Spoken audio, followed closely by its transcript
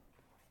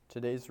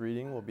Today's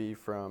reading will be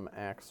from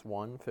Acts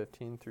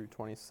 1:15 through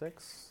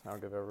 26. I'll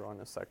give everyone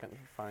a second to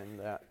find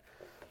that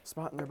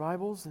spot in their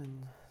Bibles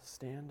and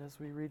stand as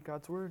we read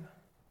God's Word.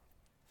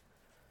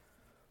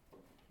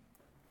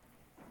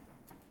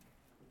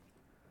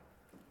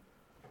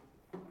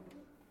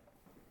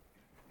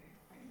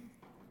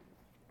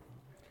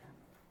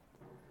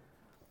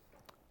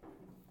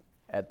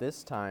 At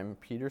this time,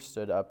 Peter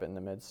stood up in the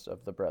midst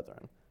of the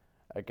brethren.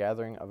 A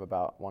gathering of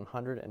about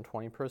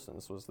 120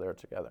 persons was there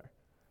together,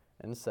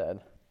 and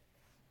said,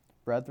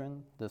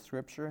 Brethren, the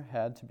scripture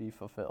had to be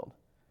fulfilled,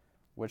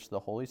 which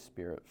the Holy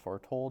Spirit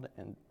foretold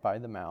by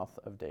the mouth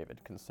of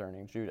David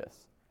concerning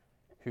Judas,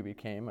 who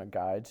became a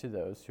guide to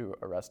those who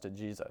arrested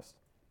Jesus.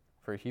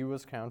 For he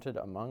was counted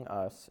among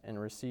us and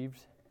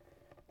received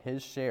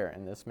his share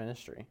in this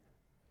ministry.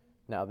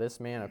 Now this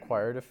man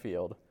acquired a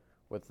field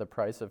with the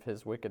price of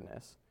his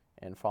wickedness,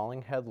 and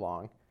falling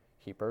headlong,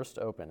 he burst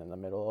open in the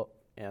middle,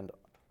 and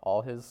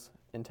all his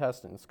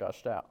intestines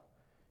gushed out.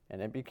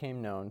 And it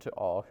became known to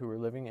all who were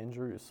living in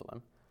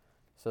Jerusalem,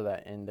 so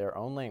that in their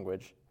own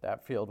language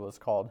that field was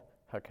called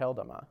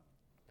Hakeldama,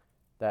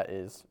 that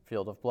is,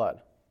 field of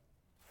blood.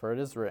 For it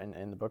is written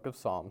in the book of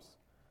Psalms,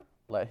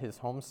 Let his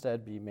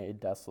homestead be made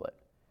desolate,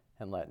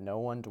 and let no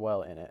one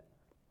dwell in it,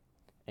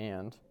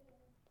 and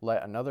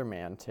let another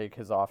man take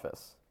his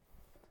office.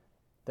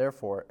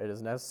 Therefore it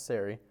is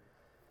necessary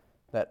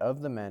that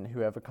of the men who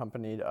have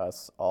accompanied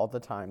us all the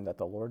time that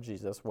the Lord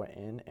Jesus went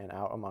in and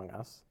out among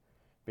us,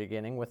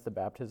 beginning with the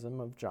baptism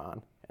of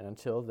John, and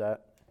until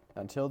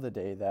the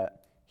day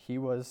that he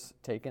was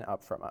taken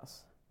up from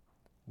us.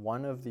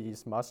 One of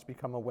these must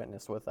become a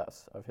witness with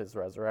us of his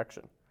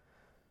resurrection.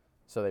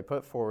 So they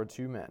put forward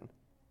 2 men,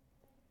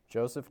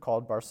 Joseph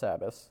called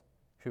Barsabbas,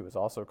 who was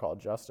also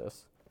called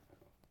Justus,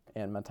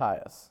 and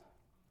Matthias.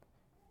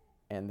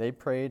 And they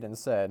prayed and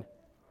said,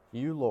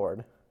 You,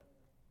 Lord,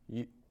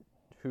 you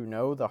who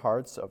know the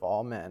hearts of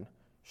all men,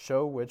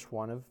 show which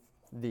one of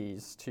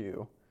these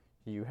 2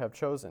 you have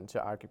chosen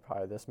to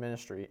occupy this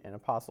ministry and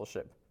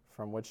apostleship,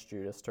 from which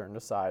Judas turned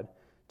aside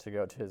to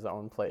go to his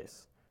own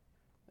place.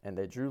 And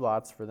they drew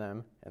lots for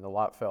them, and the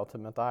lot fell to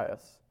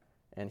Matthias,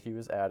 and he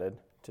was added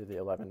to the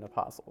 11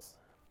 apostles.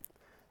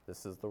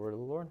 This is the word of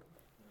the Lord.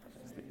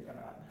 Thanks be to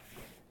God.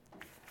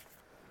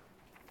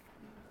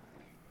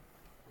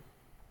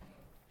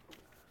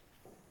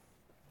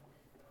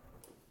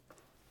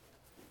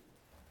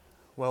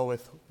 Well,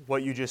 with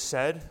what you just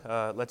said,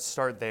 let's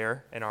start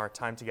there in our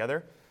time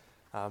together.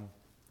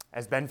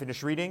 As Ben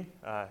finished reading,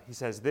 he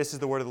says, This is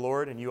the word of the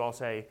Lord, and you all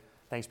say,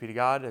 Thanks be to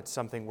God. It's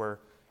something we're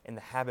in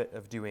the habit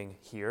of doing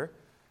here.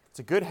 It's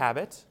a good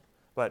habit,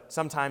 but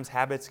sometimes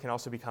habits can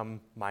also become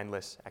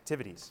mindless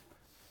activities.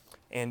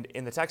 And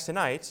in the text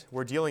tonight,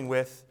 we're dealing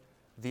with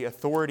the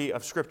authority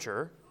of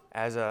Scripture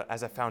as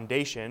a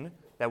foundation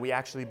that we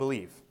actually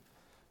believe.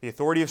 The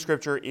authority of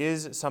Scripture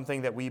is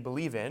something that we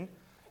believe in,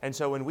 and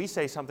so when we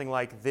say something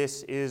like,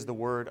 this is the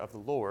word of the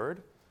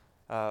Lord,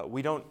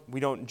 we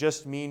don't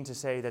just mean to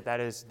say that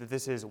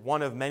this is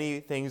one of many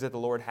things that the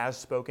Lord has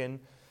spoken.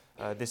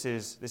 This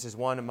is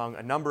one among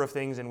a number of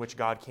things in which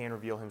God can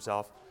reveal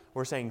himself.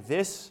 We're saying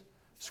this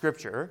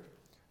Scripture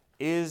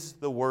is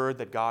the word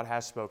that God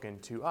has spoken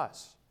to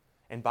us,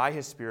 and by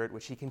his Spirit,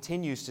 which he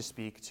continues to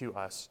speak to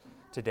us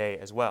today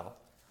as well.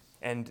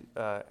 And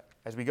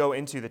as we go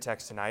into the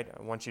text tonight,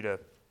 I want you to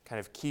kind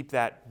of keep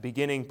that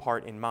beginning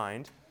part in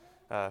mind.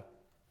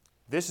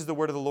 This is the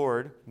word of the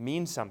Lord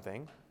means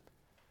something.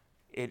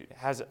 It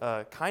has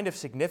a kind of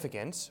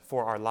significance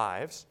for our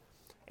lives,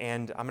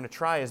 and I'm going to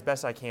try as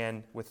best I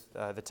can with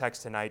the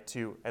text tonight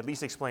to at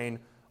least explain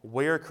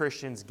where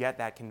Christians get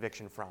that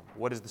conviction from.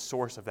 What is the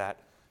source of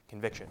that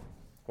conviction?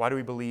 Why do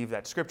we believe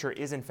that Scripture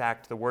is in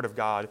fact the Word of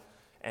God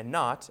and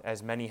not,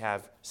 as many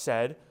have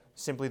said,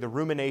 simply the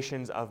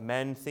ruminations of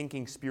men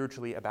thinking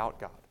spiritually about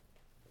God?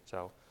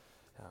 So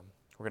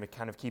we're going to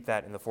kind of keep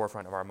that in the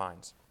forefront of our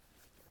minds.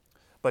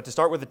 But to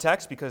start with the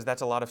text, because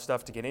that's a lot of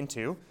stuff to get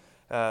into,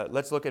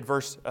 let's look at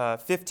verse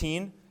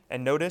 15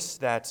 and notice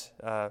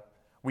that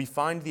we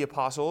find the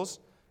apostles,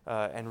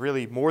 and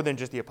really more than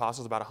just the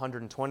apostles, about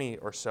 120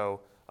 or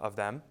so of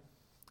them,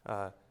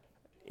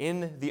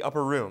 in the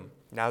upper room.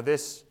 Now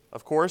this,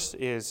 of course,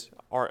 is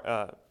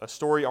a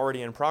story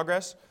already in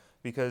progress,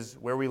 because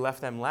where we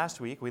left them last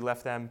week, we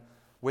left them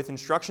with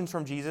instructions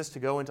from Jesus to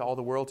go into all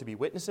the world to be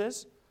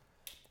witnesses.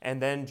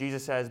 And then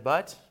Jesus says,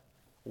 but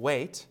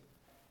wait,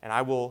 and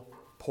I will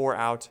pour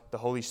out the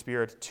Holy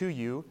Spirit to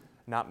you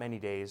not many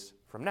days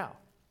from now.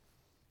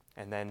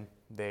 And then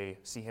they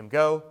see him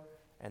go,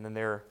 and then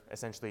they're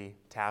essentially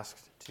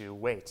tasked to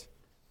wait.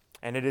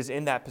 And it is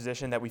in that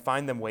position that we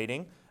find them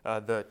waiting,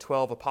 the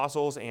 12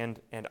 apostles and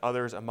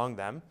others among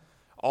them,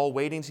 all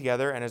waiting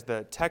together, and as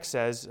the text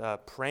says,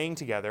 praying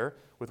together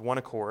with one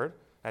accord.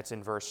 That's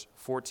in verse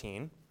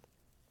 14.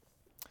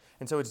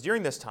 And so it's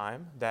during this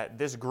time that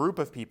this group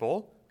of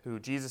people who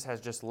Jesus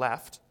has just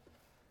left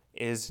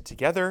is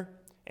together,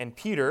 and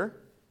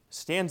Peter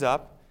stands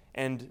up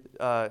and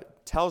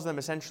tells them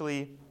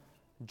essentially,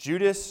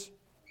 Judas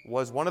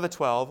was one of the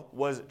 12,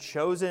 was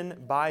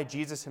chosen by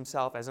Jesus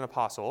himself as an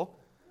apostle,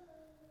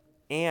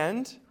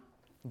 and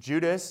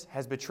Judas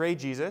has betrayed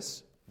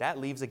Jesus. That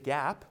leaves a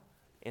gap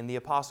in the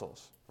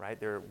apostles, right?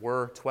 There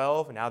were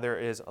 12, and now there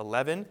is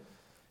 11.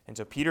 And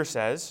so Peter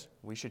says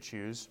we should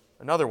choose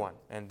another one,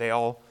 and they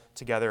all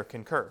together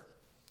concur.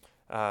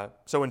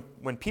 So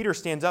when Peter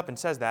stands up and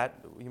says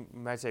that, you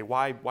might say,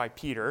 why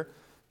Peter?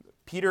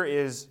 Peter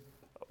is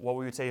what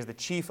we would say is the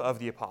chief of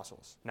the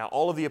apostles. Now,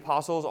 all of the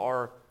apostles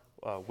are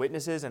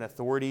witnesses and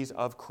authorities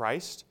of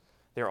Christ.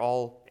 They're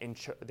all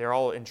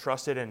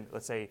entrusted and,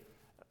 let's say,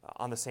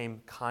 on the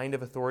same kind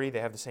of authority. They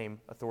have the same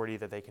authority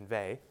that they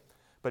convey.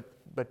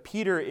 But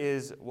Peter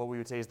is what we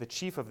would say is the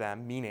chief of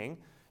them, meaning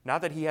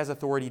not that he has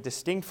authority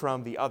distinct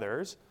from the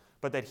others,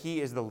 but that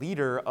he is the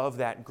leader of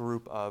that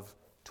group of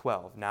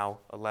 12, now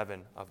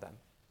 11 of them.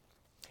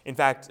 In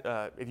fact,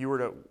 if you were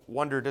to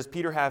wonder, does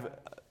Peter have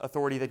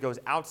authority that goes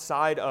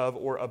outside of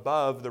or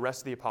above the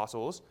rest of the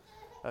apostles?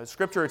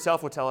 Scripture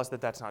itself would tell us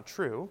that that's not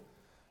true,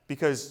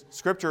 because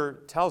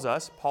Scripture tells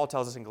us, Paul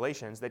tells us in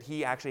Galatians, that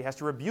he actually has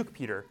to rebuke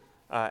Peter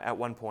at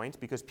one point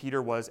because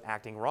Peter was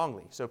acting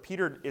wrongly. So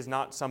Peter is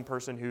not some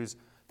person who's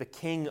the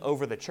king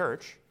over the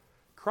church.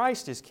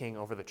 Christ is king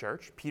over the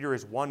church. Peter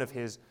is one of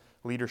his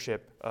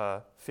leadership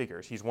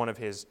figures. He's one of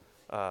his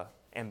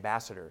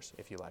ambassadors,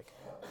 if you like.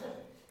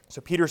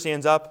 So Peter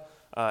stands up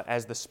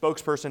as the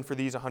spokesperson for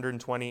these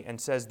 120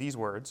 and says these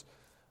words,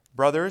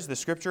 "Brothers, the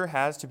scripture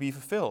has to be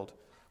fulfilled,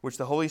 which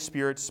the Holy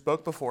Spirit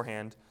spoke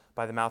beforehand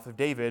by the mouth of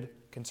David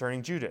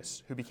concerning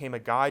Judas, who became a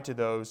guide to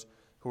those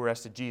who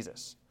arrested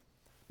Jesus."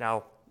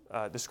 Now,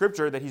 the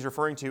scripture that he's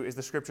referring to is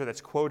the scripture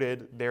that's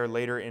quoted there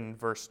later in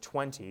verse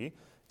 20.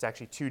 It's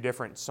actually two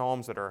different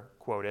psalms that are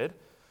quoted.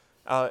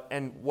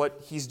 And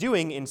what he's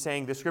doing in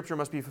saying the scripture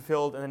must be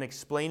fulfilled and then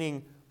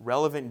explaining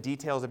relevant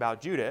details about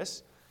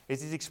Judas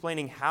is he's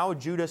explaining how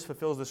Judas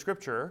fulfills the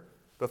scripture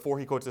before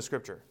he quotes the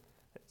scripture.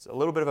 It's a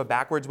little bit of a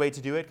backwards way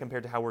to do it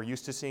compared to how we're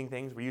used to seeing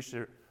things. We're used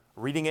to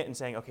reading it and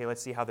saying, okay,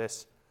 let's see how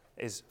this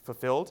is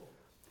fulfilled.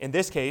 In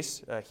this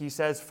case, he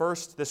says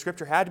first the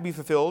scripture had to be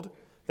fulfilled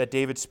that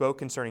David spoke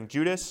concerning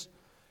Judas,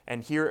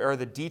 and here are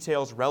the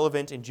details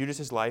relevant in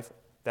Judas's life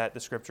that the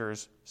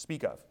scriptures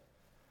speak of.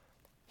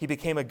 He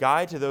became a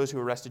guide to those who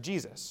arrested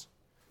Jesus.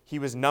 He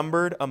was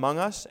numbered among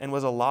us and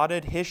was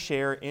allotted his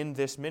share in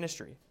this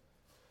ministry.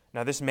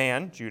 Now this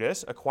man,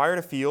 Judas, acquired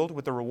a field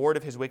with the reward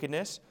of his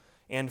wickedness,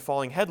 and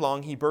falling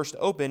headlong, he burst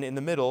open in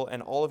the middle,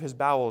 and all of his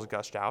bowels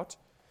gushed out.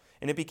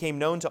 And it became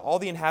known to all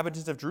the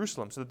inhabitants of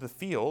Jerusalem, so that the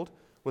field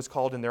was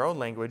called in their own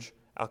language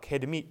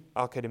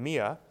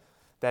Al-Kedemia,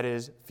 that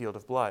is, field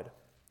of blood.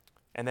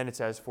 And then it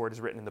says, for it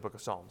is written in the book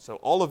of Psalms. So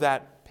all of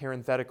that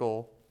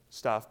parenthetical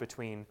stuff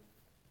between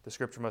the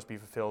scripture must be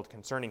fulfilled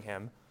concerning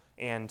him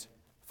and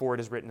for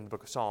it is written in the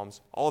book of Psalms,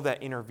 all of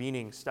that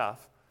intervening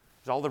stuff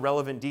is all the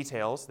relevant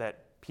details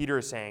that Peter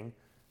is saying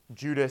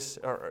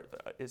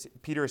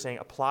Peter is saying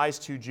applies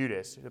to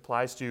Judas. It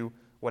applies to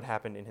what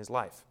happened in his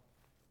life.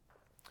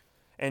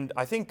 And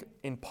I think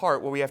in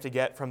part what we have to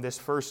get from these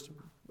first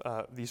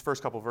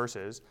couple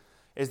verses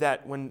is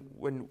that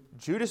when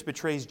Judas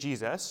betrays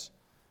Jesus,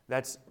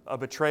 that's a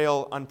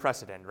betrayal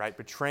unprecedented, right?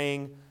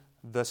 Betraying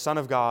the Son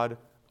of God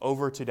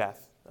over to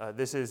death.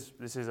 This is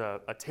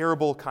a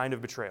terrible kind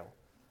of betrayal.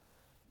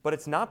 But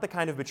it's not the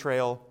kind of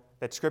betrayal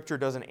that Scripture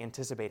doesn't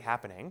anticipate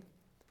happening.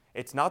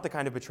 It's not the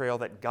kind of betrayal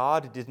that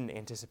God didn't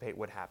anticipate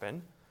would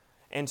happen.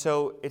 And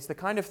so it's the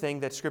kind of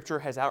thing that Scripture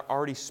has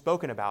already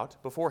spoken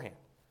about beforehand.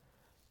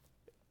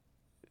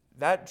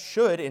 That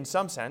should, in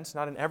some sense,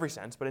 not in every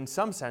sense, but in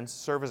some sense,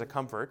 serve as a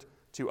comfort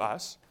to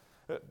us,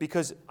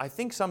 because I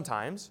think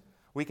sometimes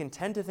we can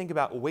tend to think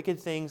about wicked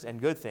things and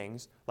good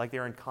things like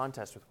they're in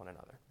contest with one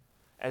another,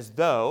 as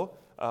though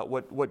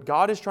what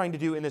God is trying to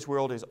do in this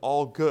world is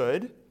all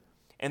good,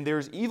 and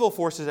there's evil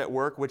forces at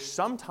work which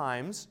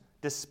sometimes,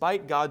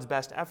 despite God's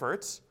best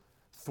efforts,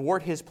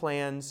 thwart his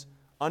plans,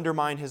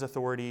 undermine his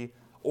authority,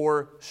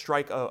 or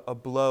strike a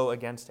blow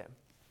against him.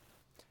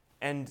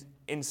 And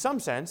in some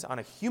sense, on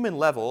a human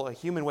level, a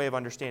human way of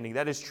understanding,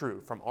 that is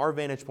true. From our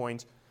vantage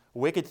point,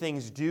 wicked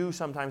things do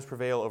sometimes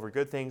prevail over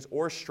good things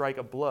or strike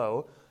a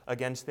blow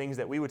against things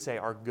that we would say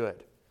are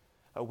good.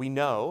 We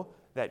know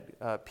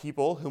that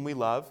people whom we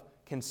love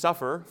can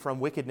suffer from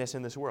wickedness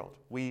in this world.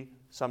 We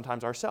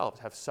sometimes ourselves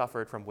have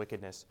suffered from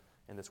wickedness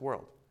in this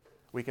world.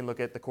 We can look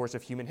at the course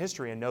of human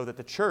history and know that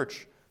the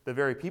church, the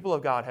very people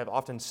of God, have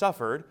often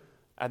suffered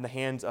at the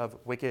hands of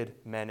wicked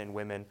men and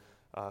women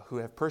who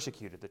have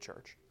persecuted the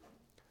church.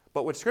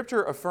 But what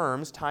Scripture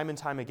affirms time and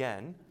time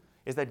again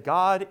is that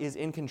God is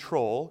in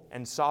control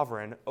and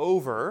sovereign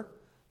over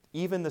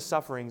even the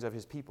sufferings of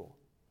his people.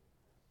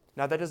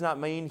 Now, that does not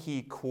mean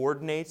he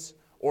coordinates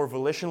or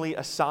volitionally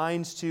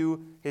assigns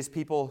to his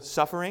people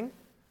suffering,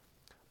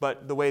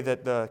 but the way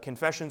that the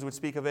confessions would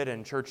speak of it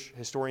and church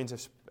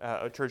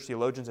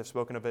theologians have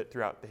spoken of it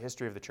throughout the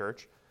history of the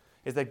church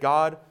is that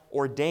God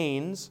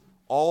ordains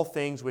all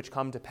things which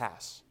come to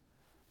pass.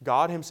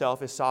 God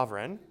himself is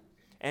sovereign,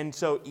 and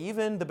so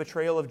even the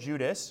betrayal of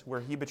Judas,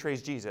 where he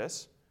betrays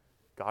Jesus,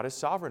 God is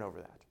sovereign over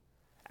that.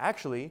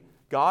 Actually,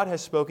 God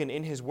has spoken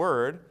in his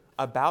word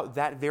about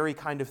that very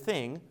kind of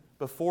thing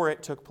before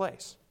it took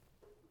place.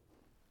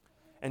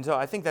 And so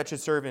I think that should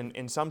serve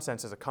in some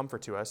sense as a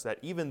comfort to us that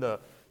even the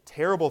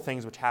terrible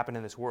things which happen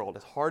in this world,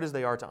 as hard as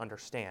they are to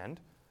understand,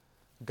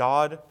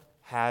 God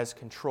has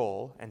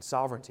control and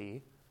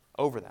sovereignty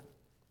over them.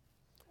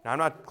 Now, I'm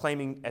not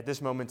claiming at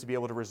this moment to be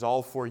able to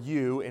resolve for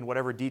you, in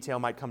whatever detail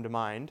might come to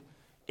mind,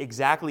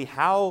 exactly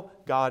how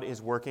God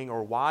is working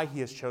or why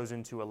he has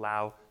chosen to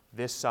allow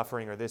this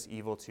suffering or this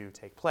evil to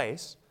take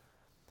place.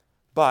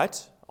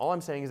 But all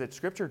I'm saying is that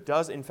Scripture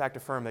does in fact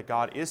affirm that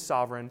God is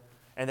sovereign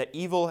and that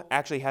evil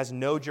actually has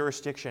no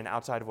jurisdiction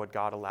outside of what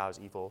God allows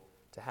evil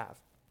to have.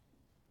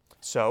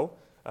 So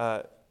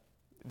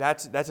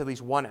that's at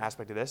least one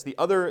aspect of this. The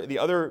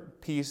other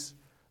piece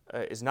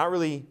is not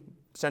really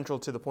central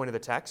to the point of the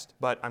text,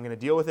 but I'm going to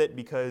deal with it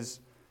because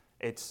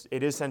it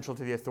is central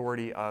to the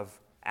authority of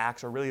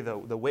Acts, or really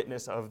the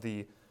witness of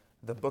the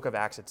book of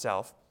Acts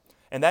itself.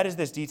 And that is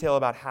this detail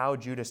about how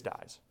Judas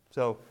dies.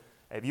 So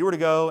if you were to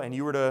go and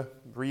you were to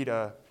read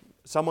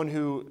someone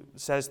who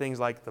says things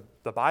like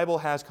the Bible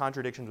has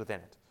contradictions within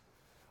it,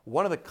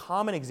 one of the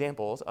common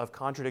examples of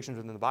contradictions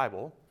within the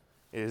Bible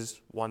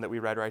is one that we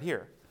read right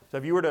here. So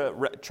if you were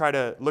to try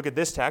to look at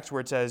this text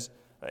where it says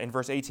in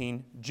verse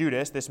 18,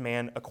 Judas, this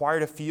man,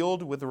 acquired a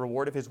field with the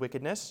reward of his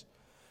wickedness,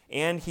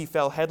 and he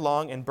fell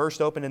headlong and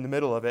burst open in the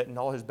middle of it, and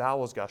all his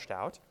bowels gushed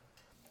out.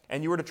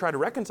 And you were to try to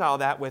reconcile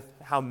that with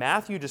how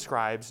Matthew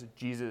describes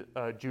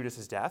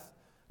Judas's death,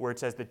 where it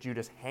says that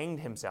Judas hanged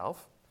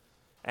himself.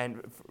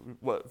 And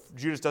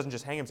Judas doesn't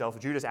just hang himself.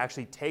 Judas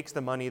actually takes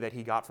the money that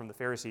he got from the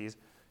Pharisees,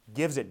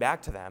 gives it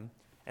back to them,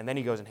 and then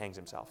he goes and hangs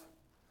himself.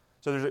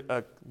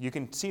 So you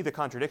can see the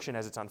contradiction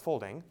as it's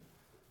unfolding.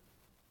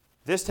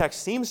 This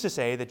text seems to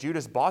say that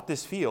Judas bought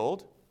this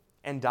field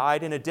and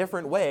died in a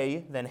different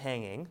way than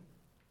hanging.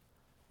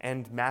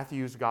 And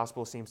Matthew's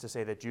gospel seems to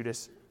say that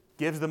Judas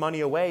gives the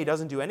money away,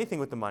 doesn't do anything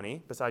with the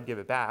money besides give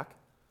it back,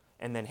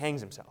 and then hangs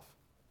himself.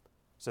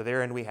 So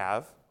therein we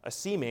have a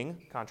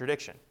seeming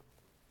contradiction.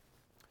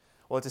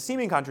 Well, it's a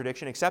seeming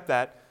contradiction, except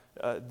that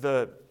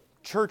the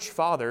church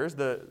fathers,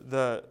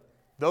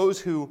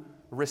 those who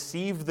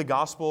received the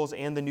Gospels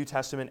and the New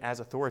Testament as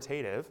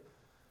authoritative,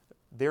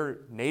 they're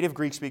native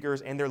Greek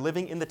speakers, and they're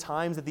living in the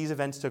times that these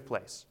events took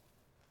place.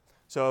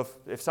 So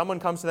if someone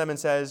comes to them and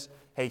says,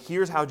 hey,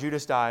 here's how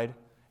Judas died,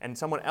 and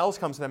someone else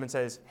comes to them and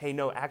says, hey,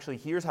 no, actually,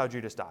 here's how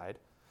Judas died,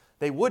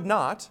 they would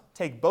not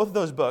take both of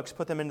those books,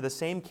 put them into the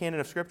same canon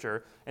of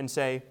Scripture, and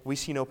say, we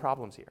see no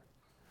problems here.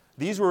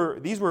 These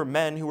were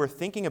men who were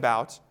thinking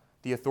about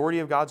the authority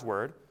of God's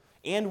Word,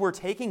 and were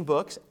taking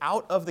books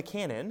out of the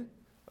canon,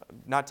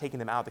 not taking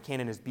them out, the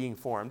canon is being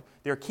formed.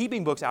 They're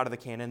keeping books out of the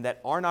canon that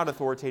are not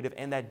authoritative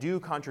and that do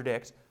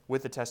contradict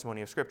with the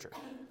testimony of Scripture.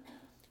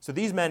 So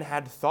these men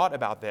had thought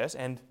about this,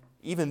 and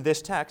even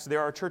this text,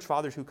 there are church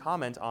fathers who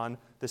comment on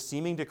the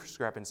seeming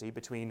discrepancy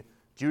between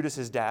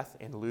Judas's death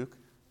in Luke,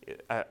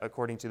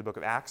 according to the book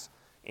of Acts,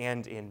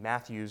 and in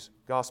Matthew's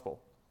gospel.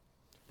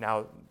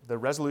 Now, the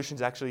resolution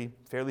is actually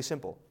fairly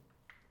simple.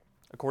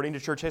 According to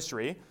church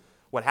history,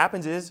 what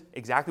happens is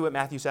exactly what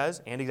Matthew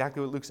says and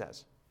exactly what Luke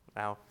says.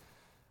 Now,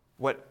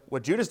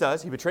 what Judas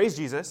does, he betrays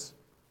Jesus.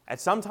 At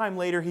some time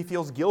later, he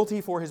feels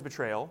guilty for his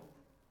betrayal,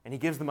 and he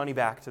gives the money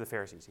back to the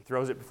Pharisees. He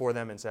throws it before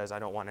them and says, I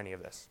don't want any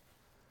of this.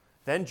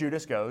 Then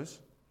Judas goes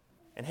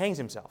and hangs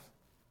himself,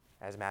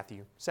 as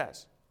Matthew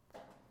says.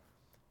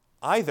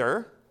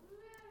 Either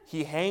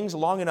he hangs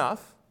long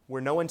enough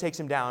where no one takes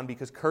him down,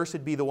 because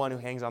cursed be the one who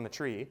hangs on the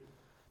tree,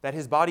 that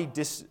his body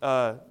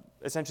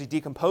essentially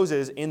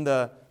decomposes in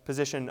the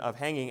position of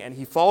hanging, and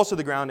he falls to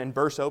the ground and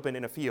bursts open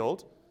in a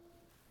field,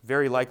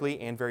 very likely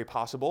and very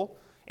possible.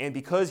 And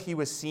because he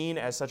was seen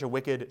as such a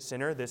wicked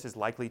sinner, this is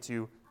likely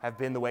to have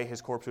been the way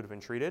his corpse would have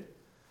been treated.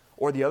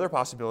 Or the other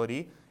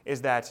possibility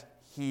is that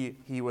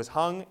he was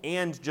hung,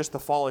 and just the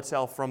fall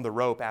itself from the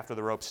rope, after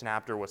the rope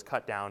snapped or was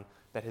cut down,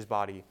 that his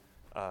body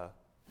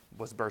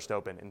was burst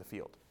open in the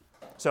field.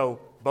 So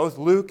both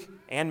Luke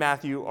and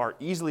Matthew are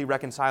easily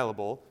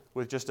reconcilable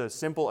with just a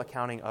simple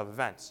accounting of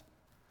events.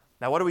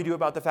 Now, what do we do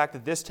about the fact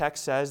that this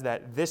text says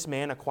that this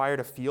man acquired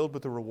a field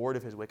with the reward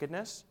of his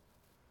wickedness?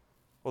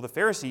 Well, the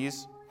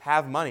Pharisees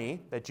have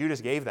money that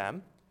Judas gave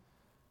them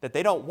that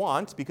they don't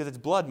want because it's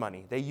blood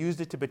money. They used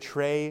it to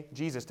betray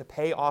Jesus, to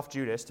pay off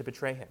Judas, to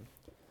betray him.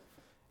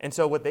 And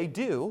so what they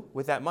do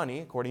with that money,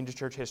 according to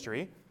church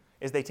history,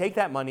 is they take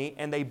that money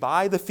and they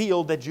buy the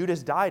field that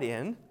Judas died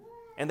in,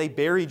 and they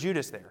bury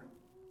Judas there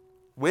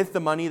with the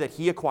money that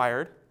he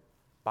acquired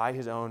by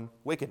his own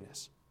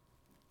wickedness.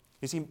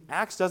 You see,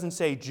 Acts doesn't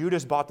say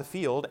Judas bought the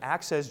field.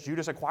 Acts says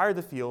Judas acquired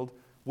the field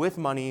with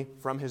money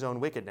from his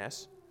own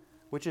wickedness,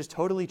 which is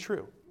totally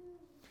true.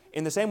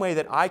 In the same way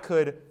that I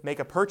could make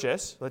a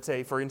purchase, let's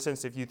say, for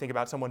instance, if you think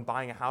about someone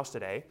buying a house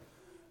today,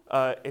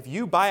 if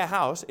you buy a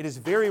house, it is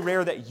very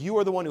rare that you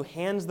are the one who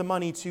hands the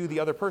money to the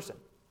other person.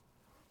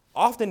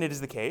 Often it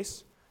is the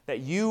case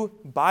that you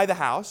buy the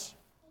house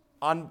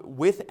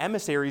with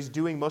emissaries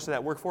doing most of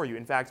that work for you.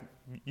 In fact,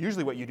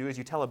 usually what you do is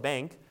you tell a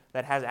bank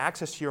that has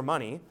access to your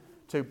money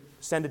to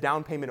send a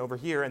down payment over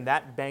here, and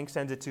that bank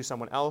sends it to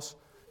someone else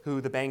who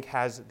the bank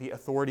has the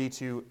authority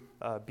to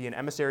be an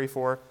emissary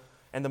for.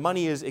 and the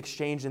money is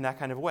exchanged in that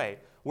kind of way,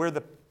 where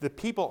the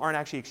people aren't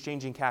actually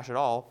exchanging cash at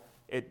all.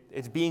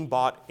 It's being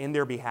bought in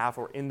their behalf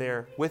or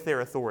with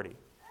their authority.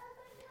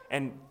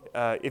 And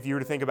if you were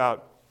to think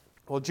about,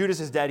 well, Judas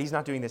is dead, he's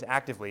not doing this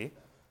actively.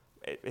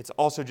 It's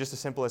also just as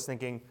simple as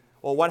thinking,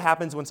 well, what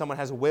happens when someone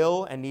has a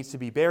will and needs to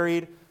be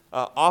buried?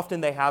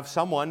 Often they have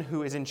someone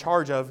who is in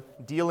charge of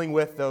dealing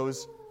with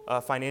those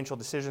financial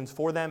decisions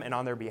for them and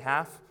on their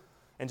behalf.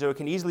 And so it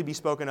can easily be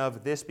spoken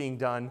of this being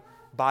done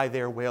by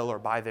their will or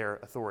by their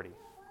authority.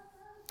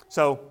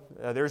 So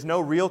there's no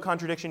real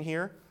contradiction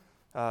here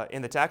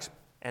in the text.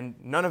 And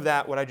none of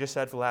that, what I just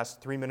said for the last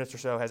 3 minutes or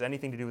so, has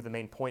anything to do with the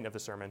main point of the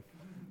sermon.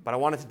 But I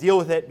wanted to deal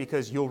with it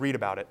because you'll read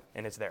about it,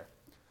 and it's there.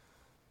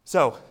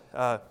 So,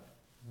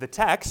 the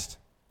text,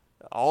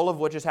 all of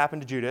what just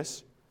happened to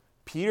Judas,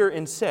 Peter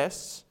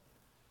insists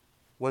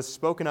was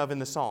spoken of in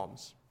the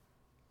Psalms.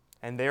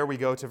 And there we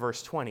go to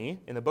verse 20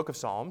 in the book of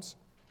Psalms.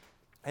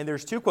 And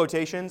there's 2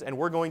 quotations, and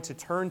we're going to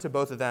turn to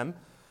both of them.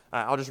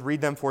 I'll just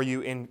read them for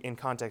you in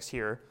context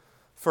here.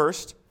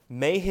 First,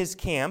 may his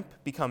camp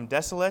become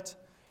desolate,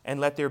 and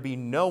let there be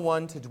no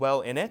one to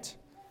dwell in it,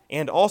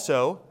 and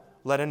also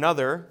let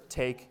another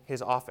take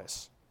his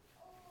office.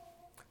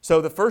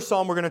 So the first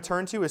psalm we're going to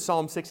turn to is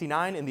Psalm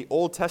 69 in the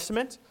Old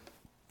Testament.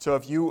 So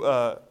if you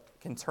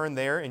can turn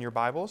there in your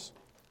Bibles.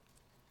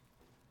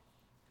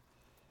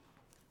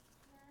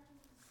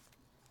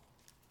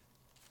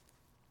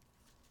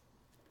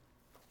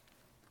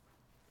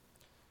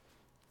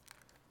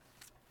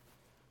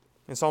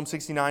 And Psalm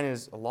 69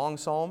 is a long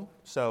psalm,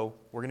 so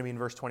we're going to be in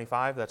verse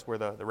 25. That's where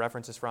the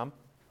reference is from.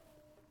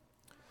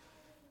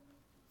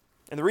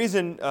 And the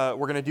reason we're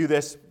going to do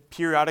this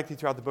periodically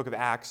throughout the book of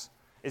Acts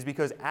is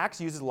because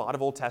Acts uses a lot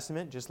of Old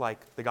Testament, just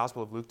like the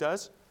Gospel of Luke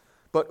does.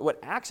 But what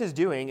Acts is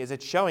doing is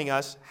it's showing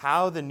us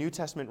how the New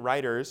Testament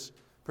writers,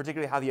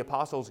 particularly how the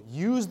apostles,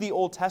 use the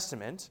Old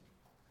Testament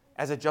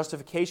as a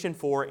justification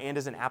for and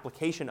as an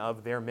application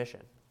of their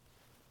mission.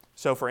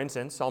 So, for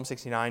instance, Psalm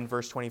 69,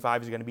 verse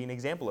 25 is going to be an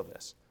example of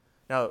this.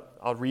 Now,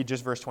 I'll read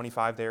just verse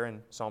 25 there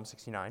in Psalm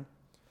 69.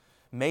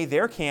 May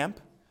their camp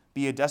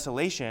be a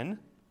desolation,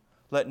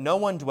 let no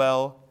one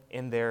dwell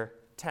in their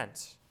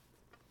tents.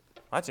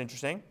 That's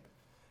interesting.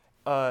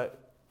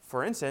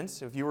 For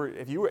instance, if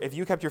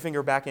you kept your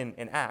finger back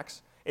in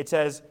Acts, it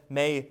says,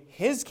 may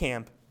his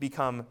camp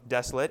become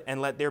desolate, and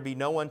let there be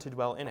no one to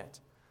dwell in it.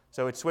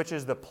 So it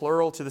switches the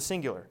plural to the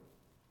singular.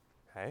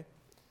 Okay?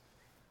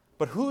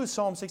 But who is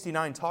Psalm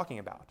 69 talking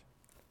about?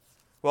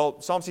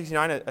 Well, Psalm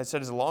 69, I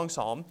said, is a long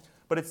psalm,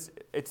 but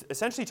it's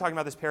essentially talking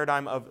about this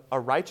paradigm of a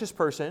righteous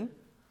person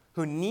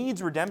who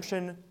needs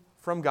redemption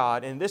from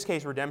God, in this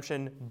case,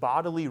 redemption,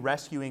 bodily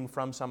rescuing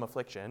from some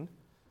affliction.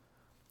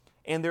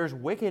 And there's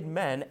wicked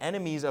men,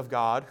 enemies of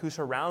God, who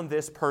surround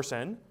this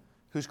person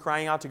who's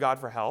crying out to God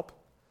for help.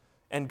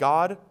 And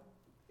God,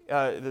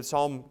 the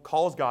psalm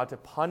calls God to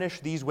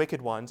punish these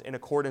wicked ones in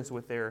accordance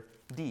with their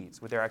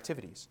deeds, with their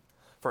activities.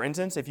 For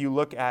instance, if you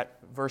look at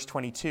verse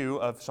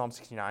 22 of Psalm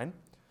 69,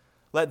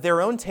 let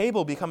their own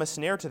table become a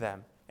snare to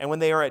them, and when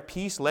they are at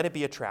peace, let it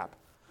be a trap.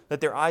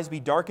 Let their eyes be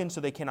darkened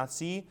so they cannot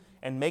see,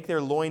 and make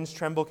their loins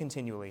tremble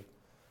continually.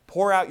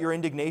 Pour out your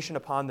indignation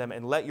upon them,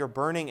 and let your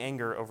burning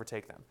anger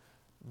overtake them.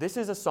 This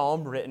is a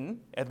psalm written,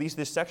 at least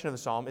this section of the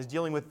psalm, is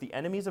dealing with the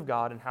enemies of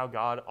God and how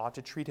God ought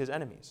to treat his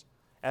enemies,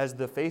 as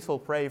the faithful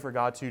pray for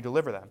God to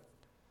deliver them.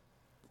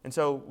 And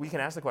so we can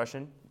ask the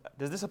question,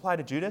 does this apply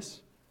to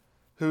Judas,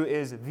 who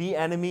is the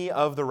enemy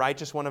of the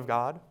righteous one of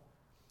God,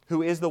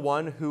 who is the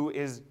one who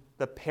is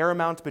the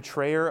paramount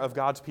betrayer of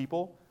God's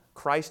people,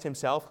 Christ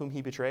himself, whom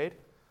he betrayed?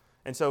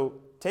 And so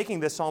taking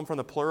this psalm from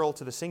the plural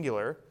to the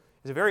singular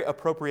is a very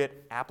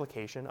appropriate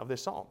application of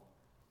this psalm.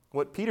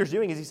 What Peter's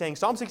doing is he's saying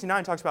Psalm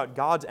 69 talks about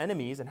God's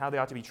enemies and how they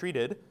ought to be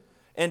treated.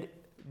 And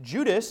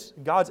Judas,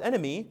 God's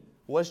enemy,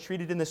 was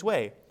treated in this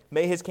way.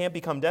 May his camp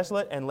become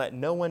desolate and let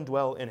no one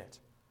dwell in it.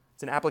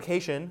 It's an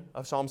application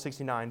of Psalm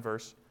 69,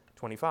 verse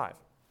 25.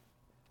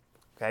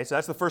 Okay, so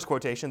that's the first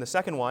quotation. The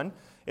second one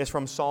is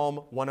from Psalm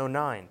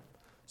 109.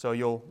 So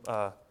you'll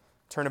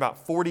turn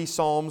about 40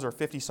 psalms or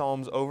 50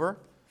 psalms over.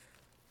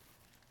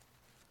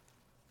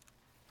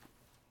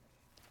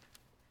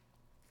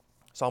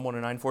 Psalm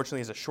 109,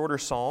 fortunately, is a shorter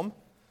psalm.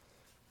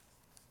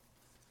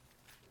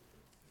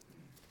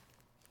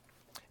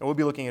 And we'll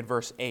be looking at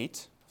verse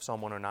 8 of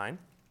Psalm 109.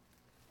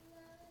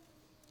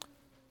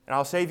 And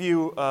I'll save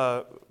you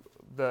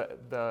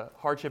the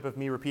hardship of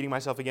me repeating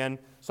myself again.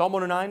 Psalm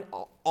 109,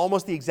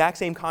 almost the exact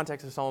same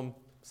context as Psalm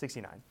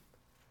 69.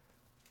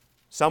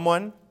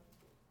 Someone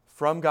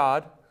from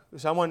God,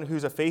 someone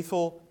who's a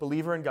faithful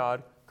believer in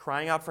God,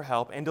 crying out for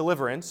help and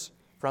deliverance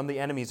from the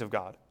enemies of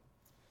God.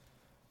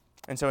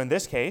 And so in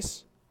this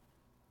case,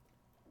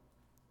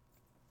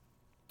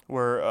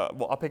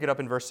 I'll pick it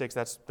up in verse 6,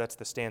 that's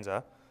the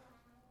stanza.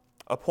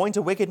 Appoint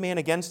a wicked man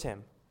against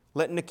him.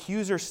 Let an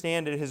accuser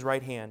stand at his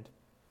right hand.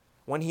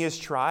 When he is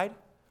tried,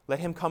 let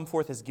him come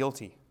forth as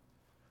guilty.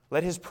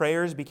 Let his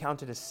prayers be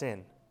counted as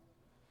sin.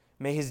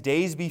 May his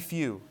days be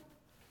few.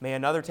 May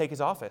another take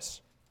his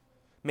office.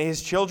 May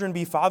his children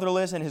be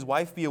fatherless and his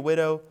wife be a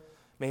widow.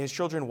 May his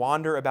children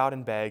wander about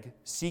and beg,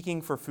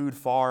 seeking for food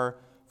far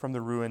from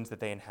the ruins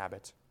that they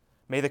inhabit.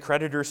 May the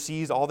creditor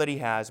seize all that he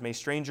has. May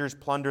strangers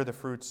plunder the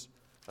fruits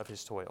of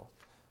his toil.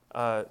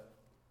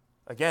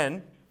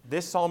 Again,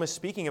 this psalm is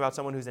speaking about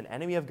someone who's an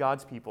enemy of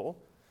God's people,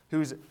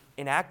 who's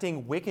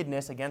enacting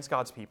wickedness against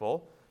God's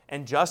people,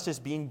 and justice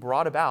being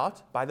brought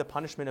about by the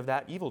punishment of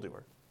that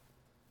evildoer.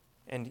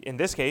 And in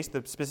this case,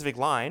 the specific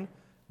line,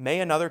 may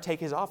another take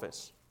his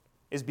office,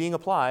 is being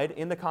applied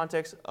in the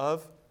context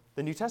of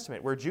the New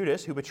Testament, where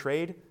Judas, who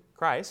betrayed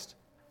Christ,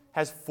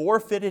 has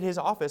forfeited his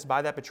office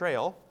by that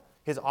betrayal.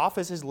 His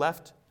office is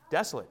left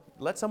desolate.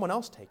 Let someone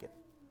else take it.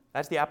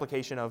 That's the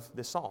application of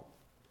this psalm.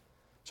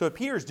 So what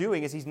Peter's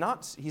doing is he's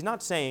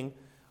not saying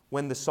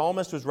when the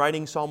psalmist was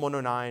writing Psalm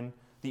 109,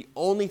 the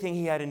only thing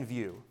he had in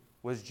view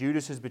was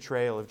Judas's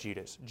betrayal of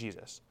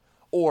Jesus.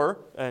 Or,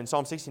 in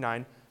Psalm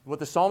 69, what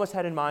the psalmist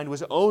had in mind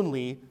was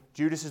only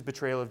Judas's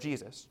betrayal of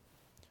Jesus.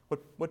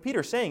 What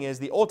Peter's saying is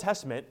the Old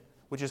Testament,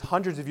 which is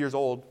hundreds of years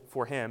old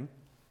for him,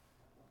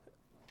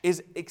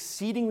 is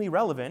exceedingly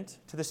relevant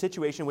to the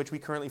situation which we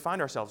currently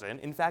find ourselves in.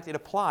 In fact, it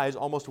applies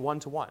almost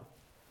one-to-one.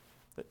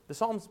 The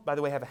Psalms, by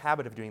the way, have a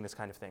habit of doing this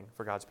kind of thing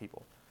for God's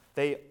people.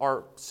 They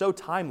are so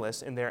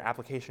timeless in their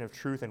application of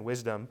truth and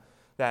wisdom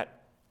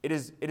that it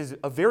is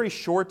a very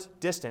short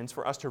distance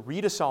for us to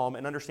read a psalm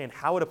and understand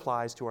how it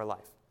applies to our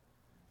life.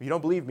 If you don't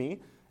believe me,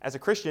 as a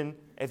Christian,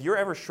 if you're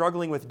ever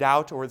struggling with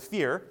doubt or with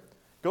fear,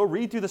 go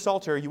read through the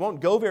Psalter. You won't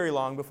go very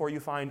long before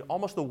you find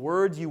almost the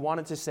words you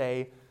wanted to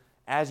say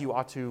as you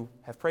ought to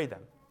have prayed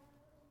them.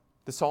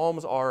 The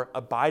Psalms are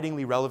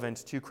abidingly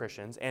relevant to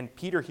Christians, and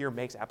Peter here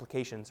makes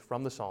applications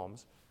from the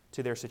Psalms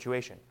to their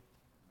situation.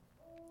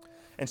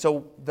 And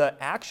so the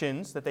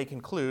actions that they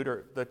conclude,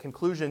 or the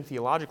conclusion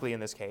theologically in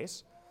this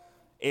case,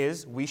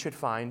 is we should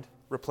find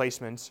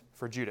replacements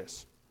for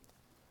Judas.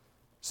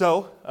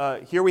 So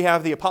here we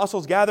have the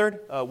apostles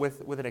gathered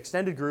with an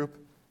extended group,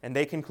 and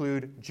they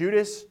conclude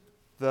Judas,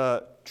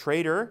 the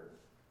traitor,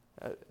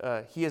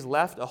 he has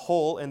left a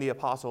hole in the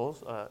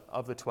apostles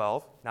of the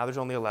 12. Now there's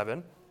only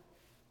 11.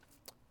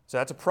 So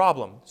that's a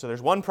problem. So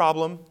there's one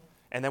problem,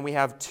 and then we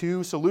have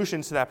two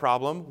solutions to that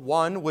problem.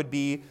 One would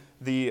be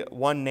the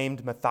one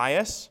named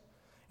Matthias,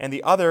 and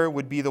the other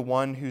would be the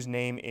one whose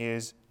name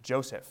is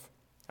Joseph.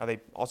 Now they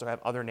also have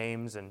other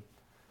names and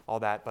all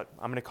that, but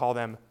I'm going to call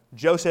them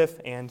Joseph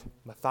and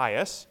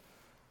Matthias.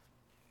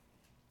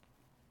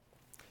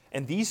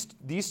 And these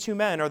two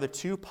men are the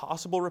two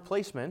possible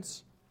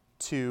replacements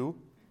to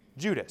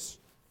Judas.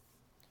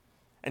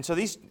 And so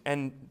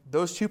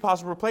those two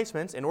possible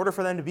replacements, in order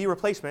for them to be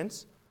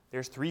replacements,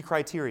 there's three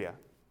criteria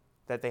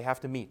that they have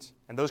to meet.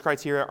 And those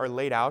criteria are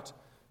laid out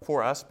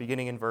for us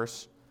beginning in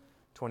verse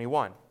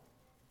 21.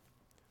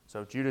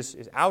 So Judas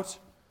is out.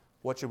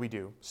 What should we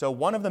do? So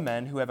one of the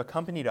men who have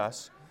accompanied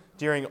us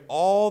during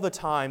all the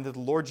time that the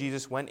Lord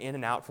Jesus went in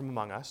and out from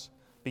among us,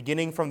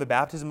 beginning from the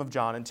baptism of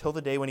John until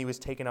the day when he was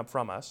taken up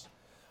from us,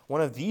 one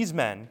of these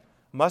men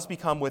must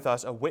become with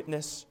us a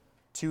witness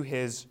to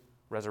his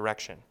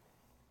resurrection.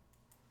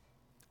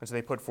 And so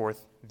they put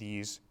forth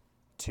these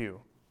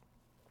two.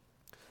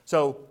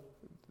 So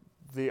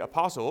the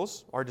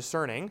apostles are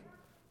discerning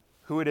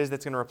who it is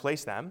that's going to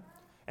replace them,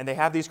 and they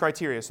have these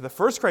criteria. So the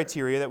first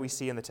criteria that we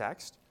see in the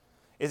text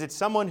is it's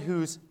someone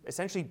who's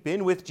essentially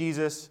been with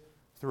Jesus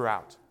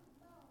throughout.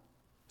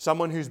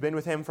 Someone who's been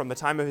with him from the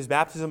time of his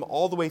baptism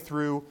all the way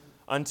through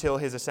until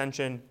his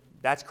ascension.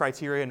 That's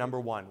criteria number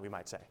one, we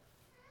might say.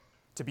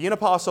 To be an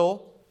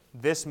apostle,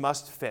 this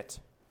must fit.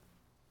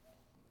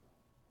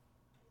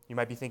 You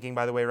might be thinking,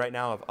 by the way, right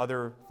now of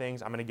other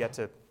things. I'm going to get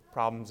to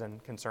problems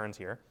and concerns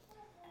here.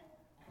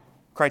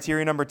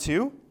 Criteria number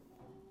two,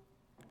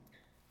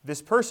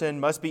 this person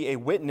must be a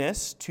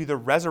witness to the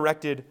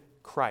resurrected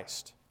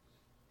Christ.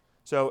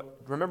 So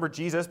remember,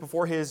 Jesus,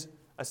 before his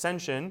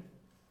ascension,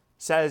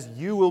 says,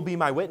 "You will be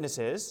my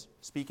witnesses,"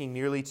 speaking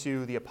nearly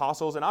to the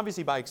apostles, and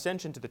obviously by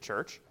extension to the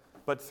church,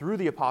 but through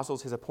the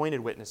apostles, his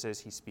appointed witnesses,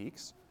 he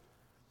speaks.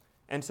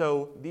 And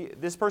so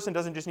this person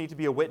doesn't just need to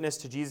be a witness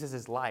to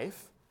Jesus'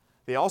 life,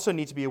 they also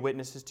need to be a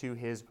witness to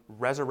his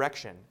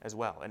resurrection as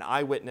well, an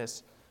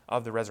eyewitness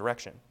of the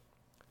resurrection.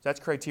 So that's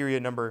criteria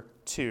number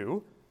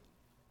two.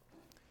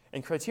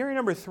 And criteria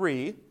number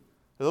three, a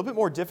little bit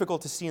more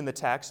difficult to see in the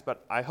text,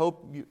 but I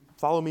hope you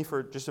follow me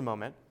for just a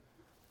moment.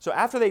 So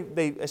after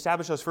they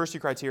establish those first two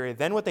criteria,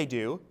 then what they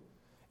do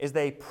is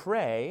they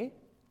pray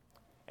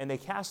and they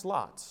cast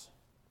lots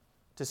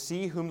to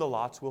see whom the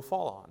lots will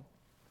fall on.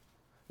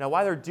 Now,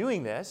 why they're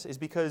doing this is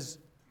because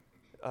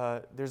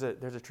there's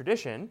a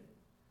tradition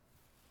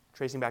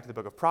tracing back to the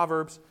book of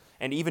Proverbs,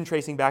 and even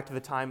tracing back to the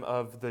time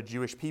of the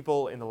Jewish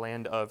people in the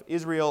land of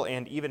Israel,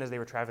 and even as they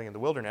were traveling in the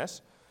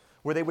wilderness,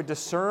 where they would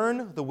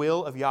discern the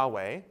will of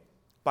Yahweh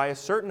by a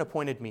certain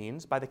appointed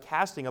means, by the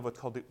casting of what's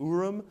called the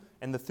Urim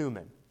and the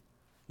Thummim.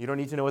 You don't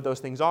need to know what those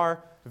things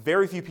are.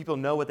 Very few people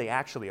know what they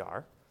actually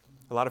are.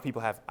 A lot of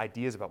people have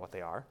ideas about what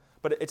they are.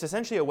 But it's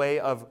essentially a way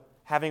of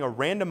having a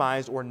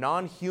randomized or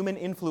non-human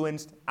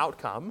influenced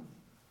outcome.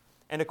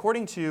 And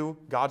according to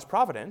God's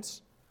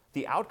providence,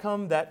 the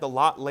outcome that the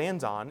lot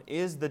lands on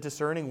is the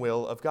discerning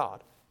will of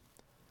God.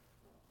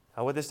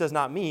 What this does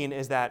not mean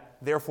is that,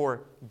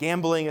 therefore,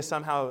 gambling is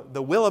somehow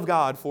the will of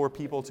God for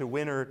people to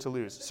win or to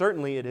lose.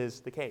 Certainly it is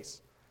the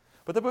case.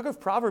 But the book of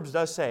Proverbs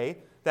does say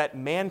that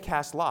man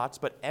casts lots,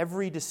 but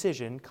every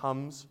decision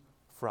comes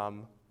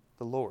from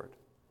the Lord.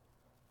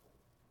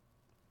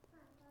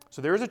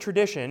 So there is a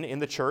tradition in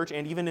the church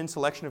and even in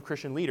selection of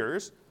Christian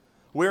leaders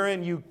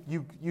wherein you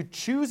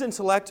choose and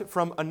select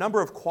from a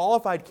number of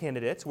qualified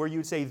candidates where you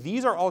would say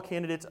these are all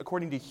candidates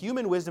according to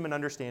human wisdom and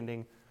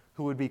understanding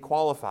who would be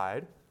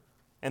qualified.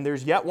 And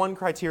there's yet one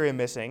criteria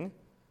missing,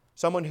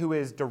 someone who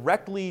is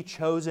directly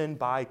chosen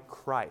by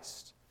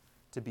Christ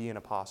to be an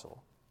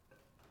apostle.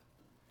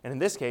 And in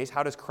this case,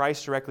 how does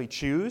Christ directly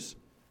choose?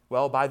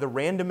 Well, by the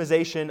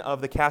randomization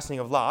of the casting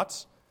of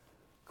lots,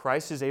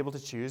 Christ is able to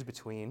choose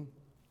between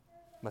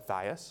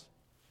Matthias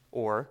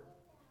or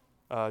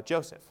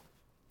Joseph.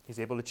 He's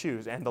able to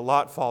choose, and the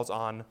lot falls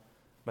on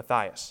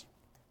Matthias.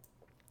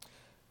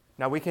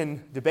 Now, we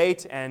can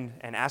debate and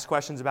ask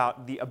questions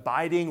about the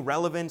abiding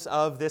relevance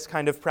of this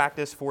kind of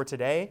practice for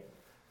today.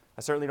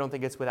 I certainly don't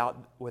think it's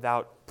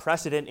without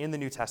precedent in the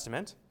New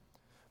Testament.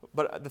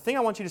 But the thing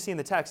I want you to see in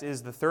the text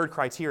is the third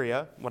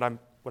criteria, what I'm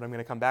going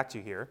to come back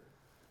to here.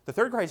 The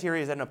third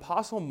criteria is that an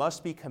apostle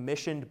must be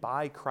commissioned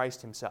by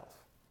Christ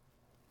himself.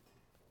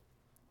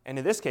 And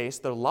in this case,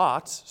 the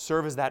lots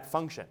serve as that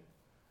function.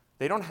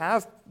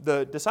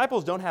 The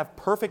disciples don't have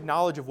perfect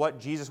knowledge of what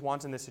Jesus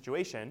wants in this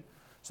situation,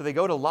 so they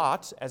go to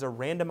lots as a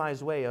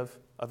randomized way of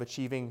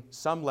achieving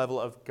some level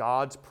of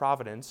God's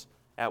providence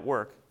at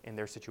work in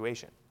their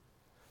situation.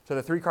 So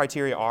the three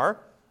criteria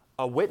are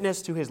a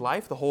witness to his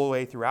life the whole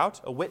way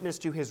throughout, a witness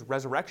to his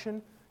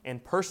resurrection,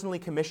 and personally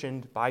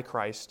commissioned by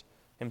Christ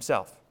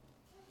himself.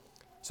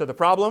 So the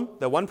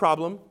one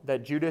problem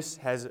that Judas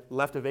has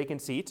left a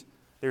vacant seat,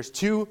 there's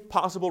two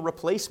possible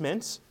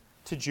replacements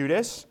to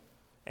Judas,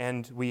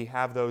 and we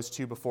have those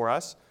two before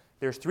us.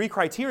 There's three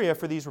criteria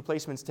for these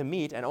replacements to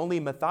meet, and only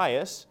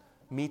Matthias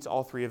meets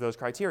all three of those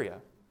criteria.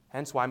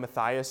 Hence why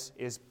Matthias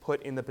is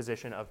put in the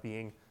position of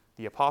being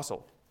the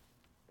apostle,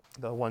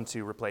 the one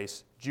to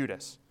replace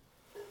Judas.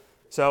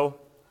 So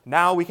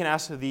now we can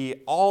ask the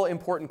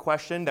all-important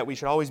question that we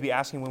should always be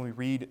asking when we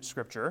read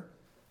Scripture.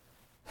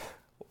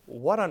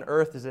 What on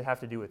earth does it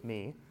have to do with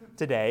me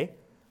today?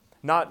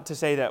 Not to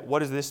say that what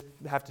does this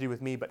have to do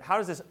with me, but how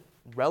is this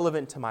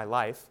relevant to my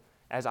life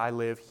as I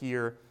live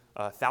here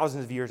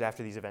thousands of years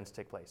after these events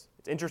take place?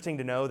 It's interesting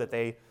to know that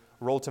they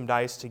rolled some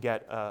dice to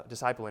get a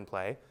disciple in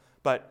play,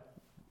 but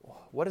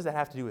what does that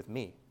have to do with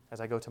me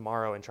as I go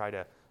tomorrow and try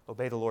to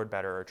obey the Lord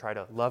better or try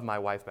to love my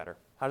wife better?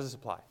 How does this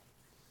apply?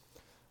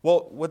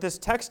 Well, what this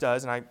text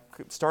does, and I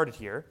started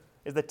here,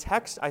 is the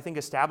text, I think,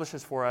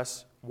 establishes for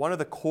us one of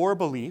the core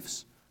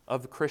beliefs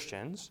of the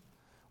Christians,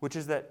 which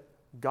is that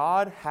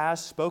God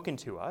has spoken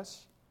to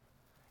us,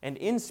 and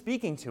in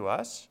speaking to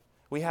us,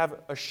 we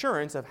have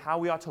assurance of how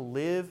we ought to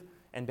live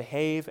and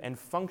behave and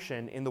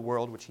function in the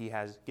world which he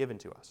has given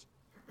to us.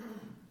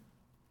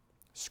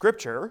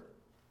 Scripture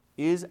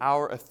is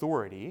our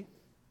authority,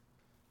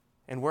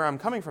 and where I'm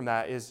coming from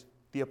that is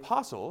the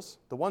apostles,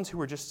 the ones who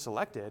were just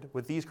selected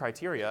with these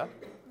criteria,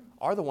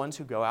 are the ones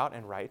who go out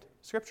and write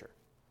Scripture.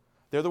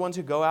 They're the ones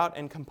who go out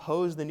and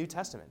compose the New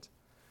Testament.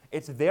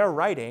 It's their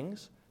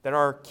writings that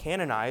are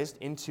canonized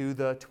into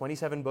the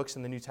 27 books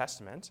in the New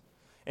Testament,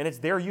 and it's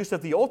their use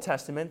of the Old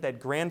Testament that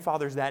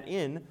grandfathers that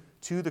in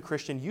to the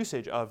Christian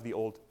usage of the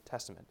Old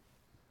Testament.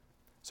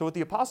 So what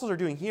the apostles are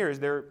doing here is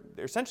they're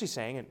essentially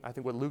saying, and I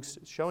think what Luke's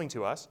showing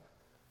to us,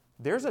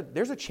 there's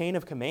a chain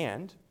of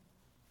command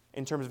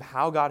in terms of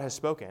how God has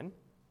spoken.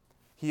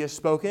 He has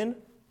spoken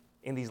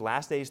in these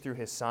last days through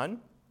his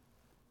Son.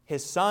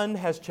 His Son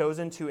has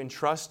chosen to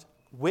entrust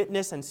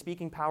witness and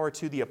speaking power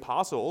to the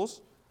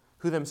apostles,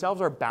 who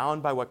themselves are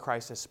bound by what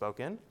Christ has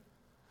spoken.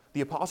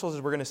 The apostles,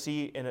 as we're going to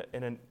see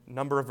in a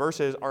number of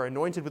verses, are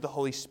anointed with the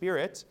Holy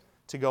Spirit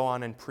to go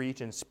on and preach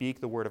and speak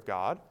the Word of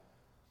God.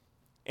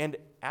 And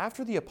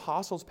after the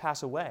apostles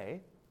pass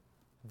away,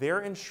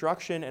 their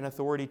instruction and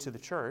authority to the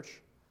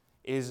church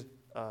is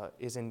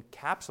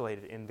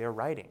encapsulated in their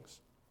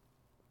writings.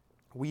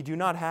 We do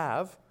not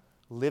have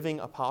living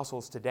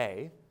apostles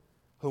today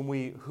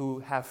who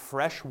have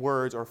fresh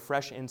words or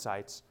fresh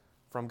insights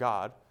from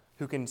God,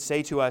 who can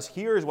say to us,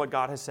 here is what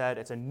God has said.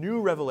 It's a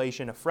new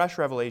revelation, a fresh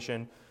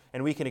revelation,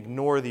 and we can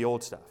ignore the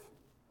old stuff.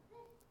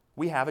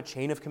 We have a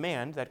chain of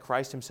command that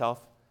Christ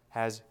himself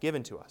has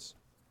given to us.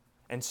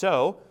 And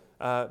so,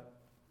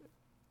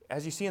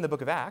 as you see in the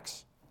book of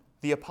Acts,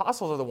 the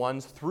apostles are the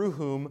ones through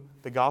whom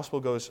the gospel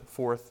goes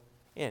forth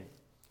in.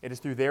 It is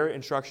through their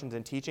instructions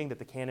and teaching that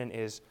the canon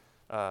is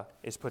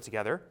put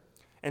together.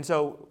 And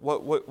so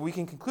what we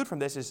can conclude from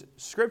this is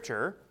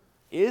Scripture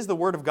is the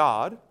Word of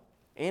God,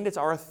 and it's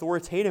our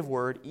authoritative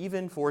word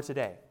even for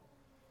today.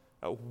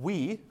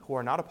 We, who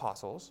are not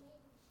apostles,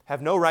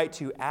 have no right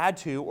to add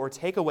to or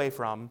take away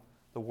from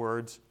the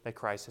words that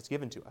Christ has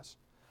given to us.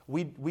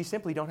 We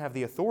simply don't have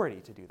the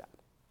authority to do that.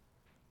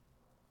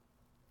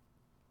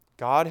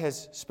 God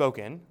has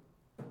spoken,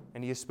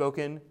 and he has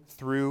spoken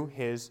through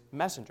his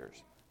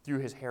messengers, through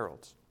his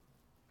heralds.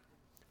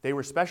 They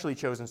were specially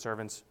chosen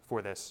servants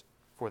for this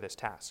for this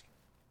task.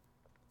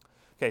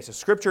 Okay, so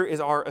Scripture is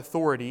our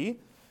authority,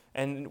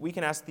 and we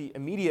can ask the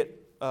immediate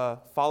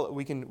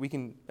we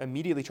can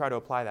immediately try to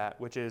apply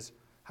that, which is,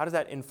 how does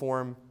that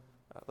inform,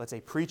 let's say,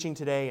 preaching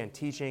today and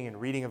teaching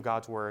and reading of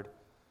God's Word?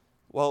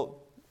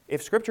 Well,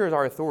 if Scripture is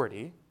our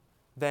authority,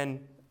 then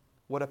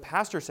what a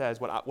pastor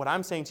says, what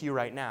I'm saying to you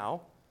right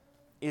now,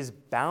 is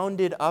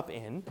bounded up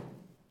in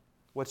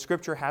what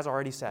Scripture has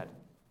already said.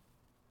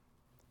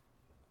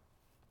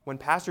 When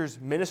pastors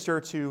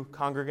minister to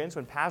congregants,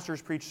 when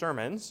pastors preach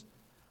sermons,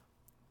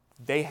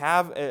 they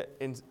have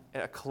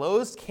a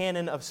closed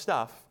canon of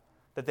stuff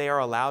that they are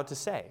allowed to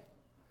say,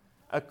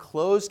 a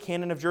closed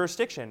canon of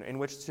jurisdiction in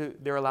which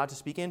they're allowed to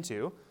speak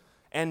into.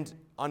 And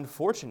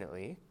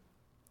unfortunately,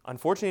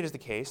 it is the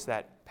case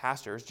that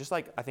pastors, just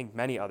like I think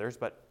many others,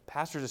 but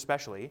pastors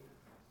especially,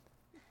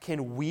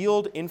 can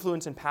wield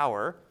influence and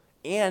power,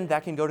 and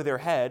that can go to their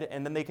head,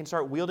 and then they can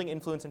start wielding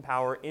influence and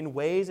power in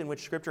ways in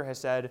which Scripture has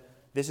said,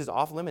 this is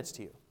off limits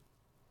to you.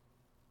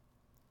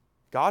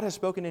 God has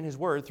spoken in His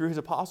Word through His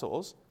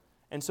apostles,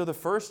 and so the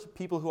first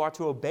people who are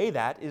to obey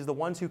that is the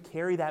ones who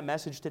carry that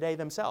message today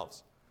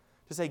themselves.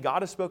 To say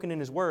God has spoken in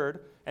His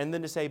Word, and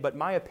then to say, but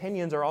my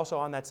opinions are also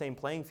on that same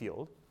playing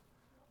field,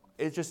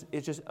 it's just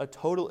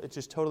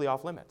totally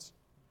off limits.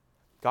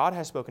 God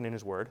has spoken in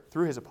His Word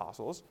through His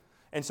apostles,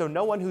 and so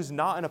no one who's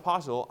not an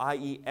apostle,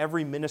 i.e.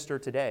 every minister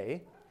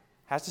today,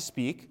 has to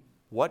speak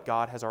what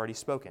God has already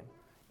spoken,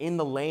 in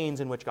the lanes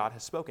in which God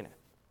has spoken it.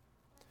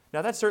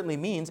 Now that certainly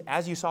means,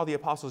 as you saw the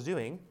apostles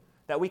doing,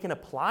 that we can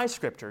apply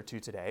Scripture to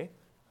today.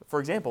 For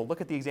example,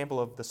 look at the example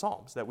of the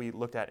Psalms that we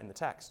looked at in the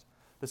text.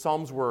 The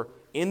Psalms were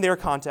in their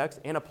context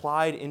and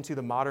applied into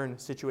the modern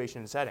situation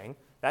and setting.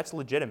 That's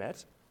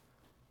legitimate.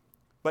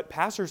 But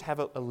pastors have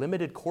a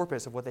limited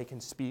corpus of what they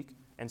can speak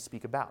and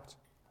speak about.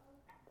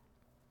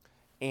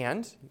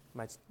 And you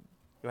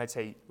might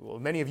say, well,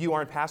 many of you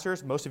aren't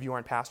pastors, most of you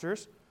aren't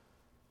pastors.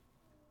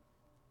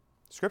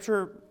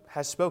 Scripture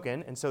has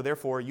spoken, and so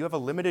therefore you have a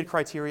limited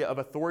criteria of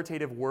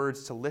authoritative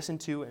words to listen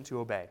to and to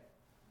obey.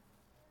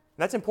 And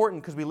that's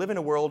important because we live in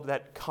a world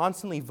that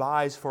constantly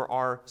vies for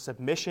our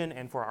submission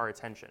and for our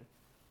attention.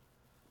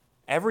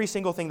 Every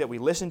single thing that we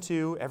listen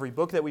to, every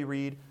book that we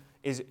read,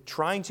 is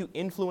trying to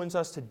influence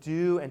us to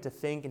do and to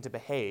think and to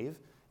behave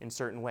in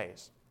certain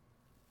ways.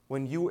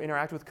 When you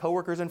interact with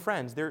coworkers and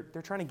friends, they're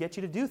trying to get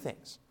you to do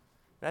things.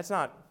 That's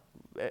not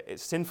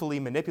sinfully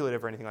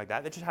manipulative or anything like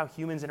that. That's just how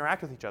humans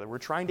interact with each other. We're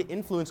trying to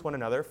influence one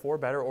another for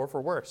better or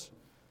for worse.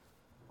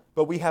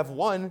 But we have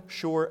one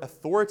sure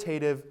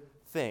authoritative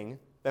thing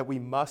that we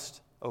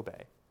must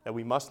obey, that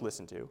we must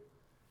listen to,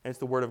 and it's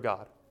the Word of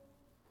God.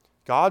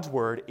 God's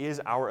Word is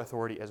our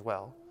authority as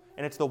well,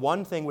 and it's the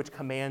one thing which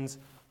commands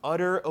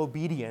utter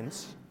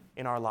obedience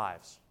in our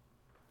lives.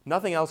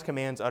 Nothing else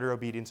commands utter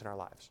obedience in our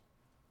lives.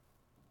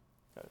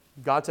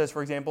 God says,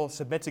 for example,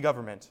 submit to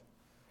government.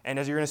 And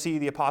as you're going to see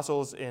the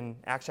apostles in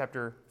Acts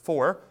chapter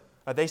 4,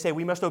 they say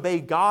we must obey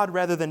God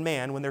rather than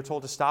man when they're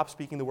told to stop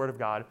speaking the word of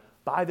God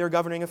by their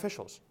governing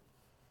officials.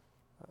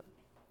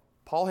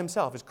 Paul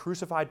himself is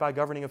crucified by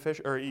governing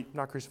officials, or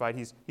not crucified,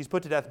 he's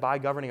put to death by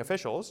governing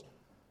officials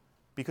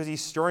because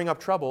he's stirring up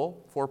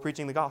trouble for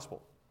preaching the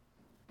gospel.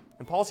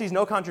 And Paul sees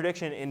no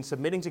contradiction in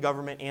submitting to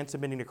government and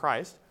submitting to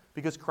Christ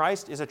because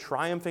Christ is a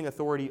triumphing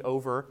authority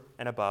over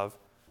and above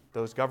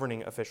those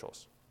governing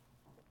officials.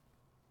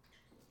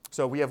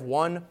 So we have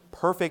one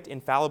perfect,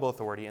 infallible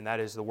authority, and that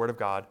is the Word of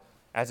God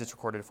as it's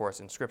recorded for us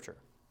in Scripture.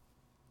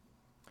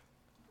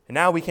 And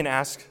now we can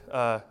ask,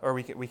 or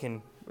we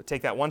can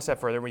take that one step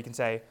further, and we can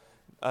say,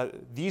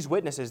 these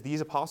witnesses,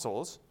 these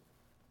apostles,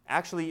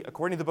 actually,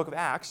 according to the book of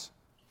Acts,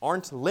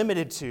 aren't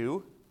limited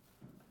to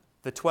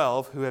the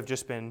 12 who have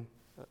just been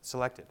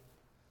selected.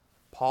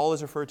 Paul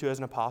is referred to as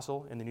an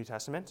apostle in the New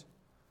Testament.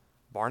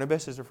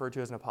 Barnabas is referred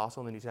to as an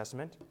apostle in the New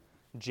Testament.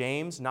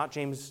 James, not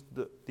James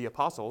the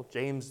apostle,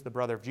 James the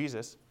brother of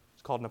Jesus,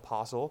 is called an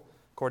apostle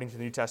according to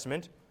the New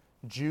Testament.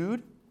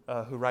 Jude,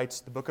 who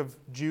writes the book of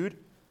Jude,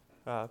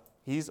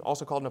 he's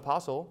also called an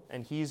apostle,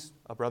 and he's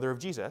a brother of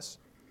Jesus.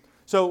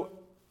 So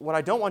what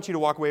I don't want you to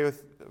walk away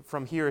with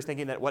from here is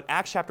thinking that what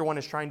Acts chapter 1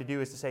 is trying to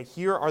do is to say,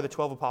 here are the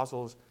 12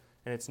 apostles,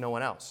 and it's no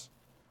one else.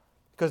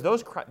 Because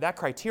that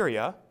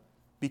criteria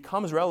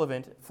becomes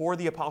relevant for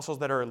the apostles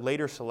that are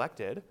later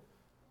selected.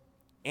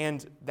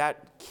 And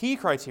that key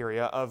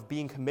criteria of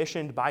being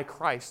commissioned by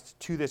Christ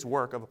to this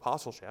work of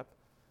apostleship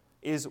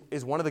is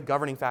one of the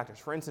governing factors.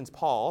 For instance,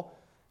 Paul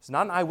is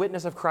not an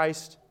eyewitness of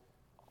Christ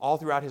all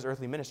throughout his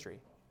earthly ministry.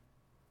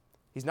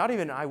 He's not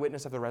even an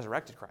eyewitness of the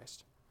resurrected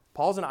Christ.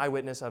 Paul's an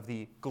eyewitness of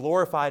the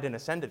glorified and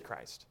ascended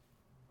Christ.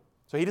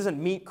 So he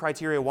doesn't meet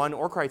criteria 1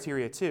 or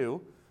criteria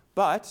 2,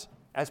 but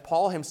as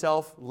Paul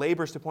himself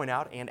labors to point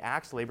out, and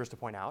Acts labors to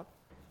point out,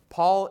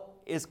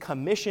 Paul is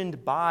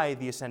commissioned by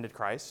the ascended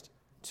Christ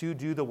to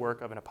do the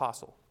work of an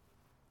apostle.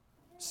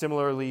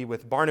 Similarly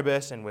with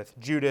Barnabas and with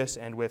Judas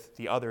and with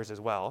the others as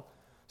well.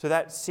 So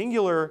that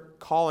singular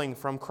calling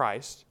from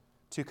Christ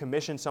to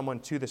commission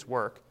someone to this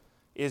work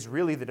is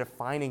really the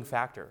defining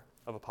factor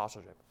of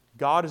apostleship.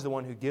 God is the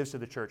one who gives to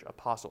the church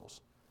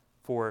apostles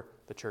for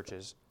the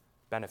church's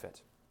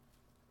benefit.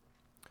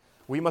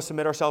 We must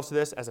submit ourselves to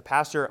this. As a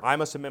pastor, I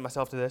must submit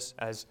myself to this.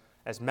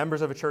 As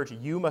members of a church,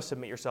 you must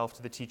submit yourself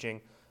to the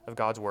teaching of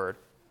God's word.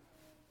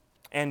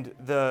 And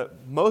the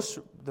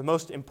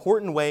most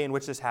important way in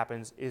which this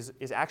happens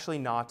is actually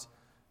not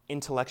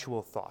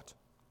intellectual thought.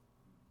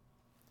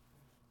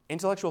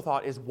 Intellectual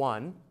thought is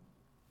one,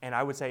 and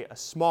I would say a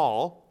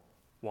small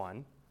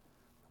one,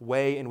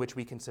 way in which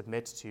we can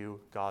submit to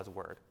God's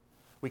word.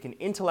 We can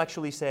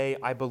intellectually say,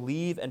 I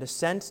believe and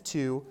assent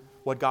to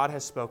what God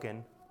has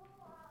spoken,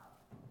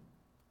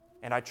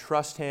 and I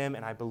trust him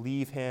and I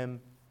believe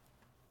him,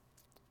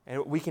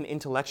 and we can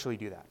intellectually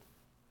do that.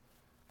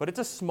 But it's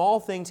a small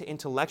thing to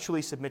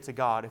intellectually submit to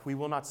God if we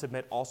will not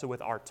submit also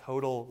with our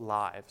total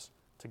lives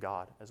to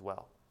God as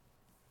well.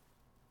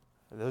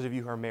 Those of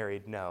you who are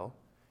married know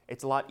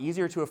it's a lot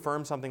easier to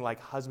affirm something like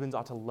husbands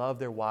ought to love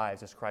their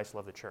wives as Christ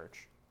loved the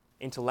church,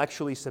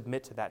 intellectually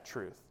submit to that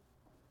truth,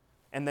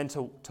 and then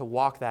to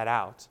walk that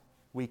out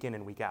week in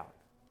and week out.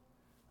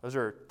 Those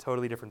are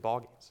totally different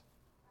ballgames.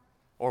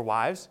 Or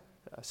wives,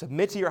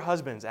 submit to your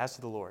husbands as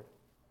to the Lord.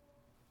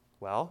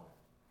 Well,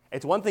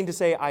 it's one thing to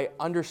say, I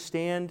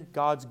understand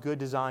God's good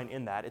design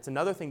in that. It's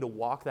another thing to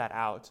walk that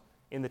out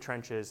in the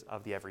trenches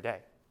of the everyday.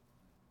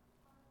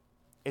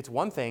 It's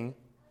one thing,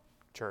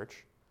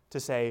 church, to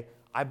say,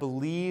 I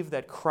believe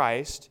that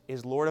Christ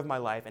is Lord of my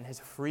life and has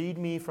freed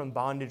me from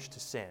bondage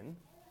to sin,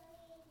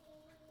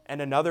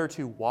 and another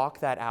to walk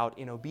that out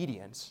in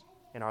obedience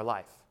in our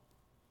life.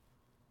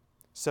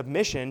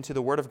 Submission to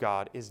the Word of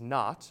God is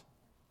not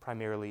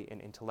primarily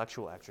an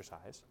intellectual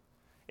exercise.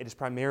 It is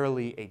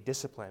primarily a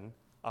discipline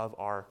of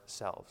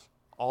ourselves,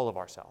 all of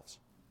ourselves.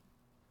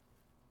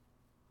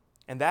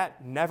 And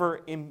that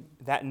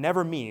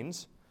never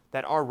means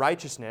that our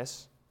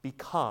righteousness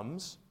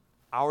becomes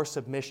our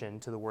submission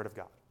to the Word of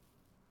God.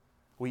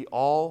 We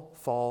all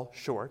fall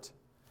short,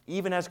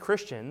 even as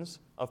Christians,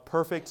 of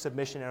perfect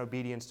submission and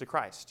obedience to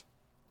Christ.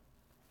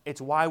 It's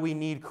why we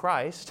need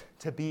Christ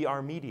to be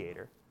our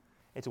mediator.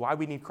 It's why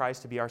we need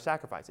Christ to be our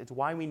sacrifice. It's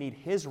why we need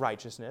his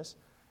righteousness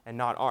and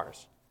not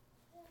ours.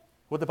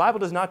 What the Bible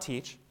does not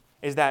teach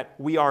is that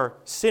we are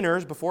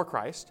sinners before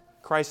Christ.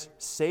 Christ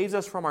saves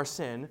us from our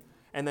sin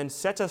and then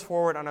sets us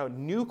forward on a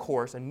new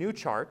course, a new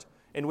chart,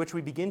 in which we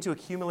begin to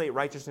accumulate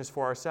righteousness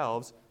for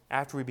ourselves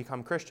after we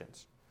become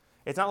Christians.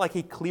 It's not like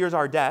he clears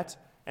our debt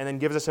and then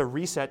gives us a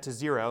reset to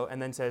zero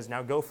and then says,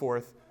 now go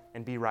forth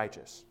and be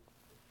righteous.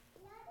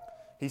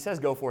 He says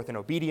go forth in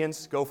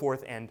obedience, go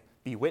forth and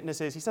be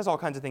witnesses. He says all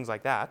kinds of things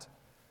like that.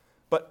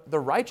 But the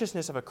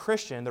righteousness of a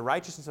Christian, the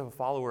righteousness of a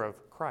follower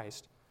of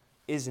Christ,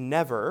 is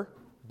never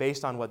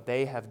based on what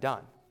they have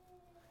done.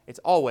 It's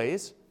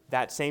always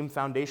that same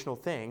foundational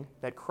thing,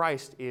 that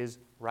Christ is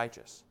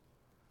righteous.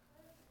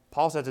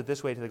 Paul says it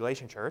this way to the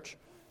Galatian church,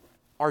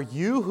 are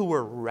you who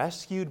were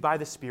rescued by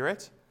the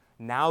Spirit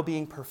now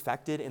being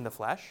perfected in the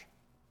flesh?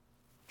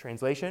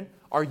 Translation,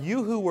 are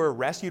you who were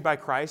rescued by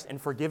Christ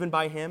and forgiven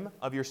by him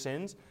of your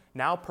sins,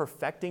 now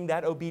perfecting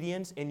that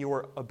obedience in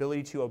your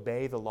ability to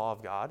obey the law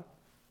of God?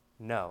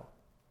 No.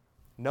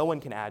 No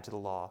one can add to the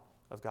law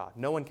of God.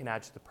 No one can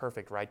add to the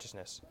perfect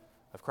righteousness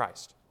of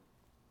Christ.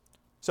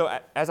 So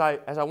as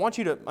I want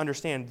you to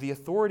understand, the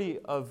authority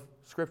of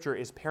Scripture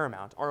is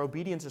paramount. Our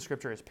obedience to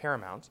Scripture is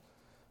paramount,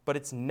 but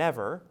it's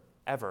never,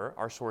 ever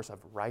our source of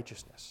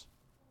righteousness.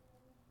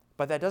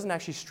 But that doesn't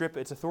actually strip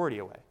its authority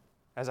away.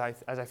 As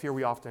I fear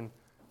we often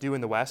do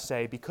in the West,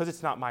 say, because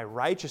it's not my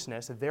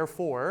righteousness,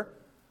 therefore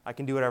I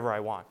can do whatever I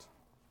want.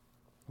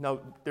 No,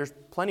 there's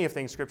plenty of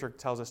things Scripture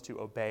tells us to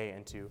obey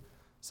and to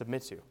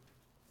submit to.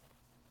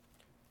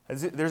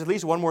 There's at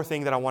least one more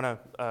thing that I want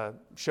to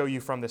show you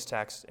from this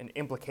text, an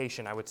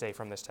implication, I would say,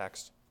 from this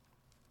text.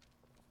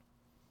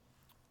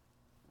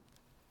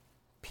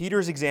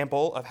 Peter's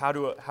example of how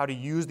to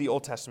use the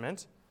Old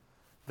Testament,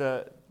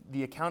 the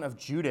account of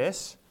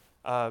Judas,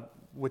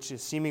 which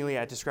is seemingly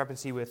at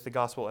discrepancy with the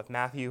Gospel of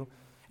Matthew,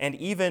 and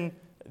even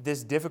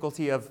this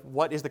difficulty of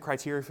what is the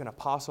criteria for an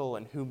apostle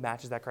and who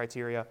matches that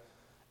criteria,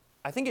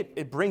 I think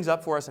it brings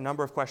up for us a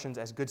number of questions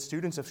as good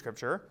students of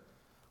Scripture,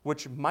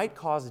 which might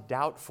cause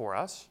doubt for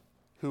us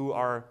who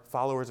are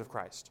followers of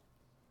Christ.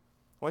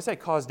 When I say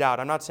cause doubt,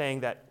 I'm not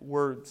saying that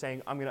we're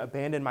saying I'm going to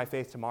abandon my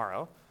faith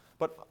tomorrow,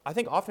 but I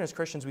think often as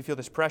Christians we feel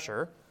this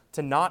pressure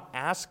to not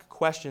ask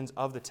questions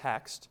of the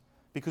text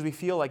because we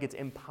feel like it's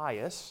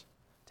impious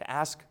to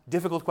ask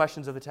difficult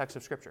questions of the text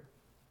of Scripture.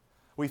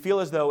 We feel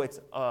as though it's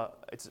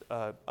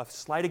a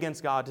slight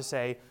against God to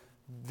say,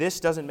 this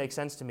doesn't make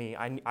sense to me.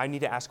 I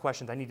need to ask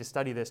questions. I need to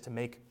study this to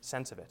make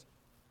sense of it.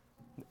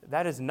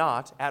 That is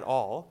not at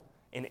all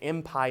an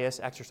impious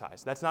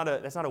exercise. That's not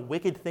a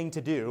wicked thing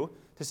to do,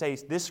 to say,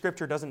 this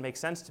Scripture doesn't make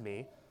sense to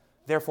me,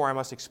 therefore I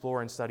must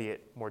explore and study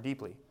it more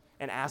deeply,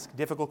 and ask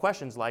difficult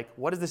questions like,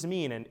 what does this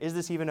mean, and is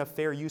this even a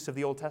fair use of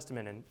the Old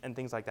Testament, and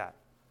things like that.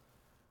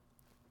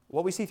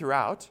 What we see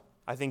throughout,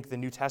 I think, the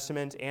New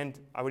Testament, and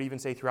I would even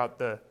say throughout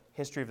the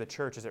history of the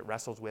church as it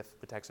wrestles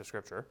with the text of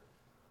Scripture,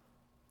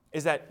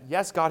 is that,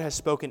 yes, God has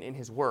spoken in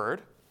His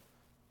Word,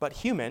 but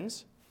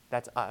humans,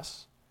 that's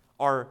us,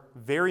 are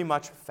very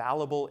much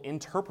fallible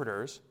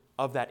interpreters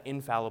of that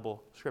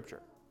infallible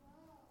Scripture.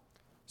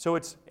 So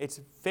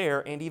it's fair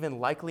and even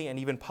likely and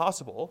even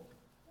possible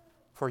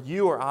for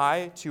you or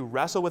I to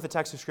wrestle with the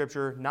text of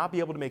Scripture, not be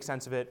able to make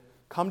sense of it,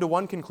 come to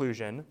one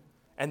conclusion,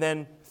 and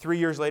then 3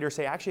 years later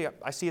say, actually,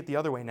 I see it the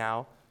other way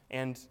now,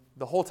 and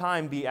the whole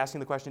time be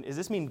asking the question, does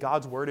this mean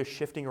God's word is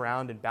shifting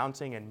around and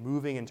bouncing and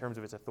moving in terms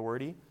of its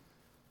authority?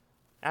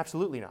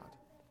 Absolutely not.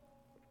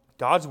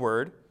 God's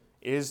word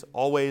is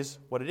always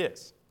what it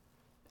is.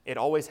 It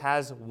always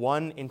has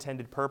one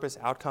intended purpose,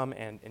 outcome,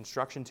 and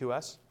instruction to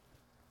us.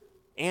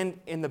 And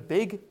in the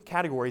big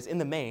categories, in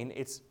the main,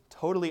 it's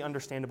totally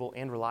understandable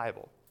and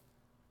reliable.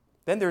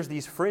 Then there's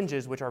these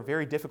fringes which are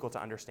very difficult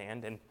to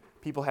understand, and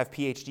people have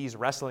PhDs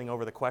wrestling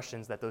over the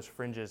questions that those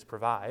fringes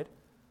provide.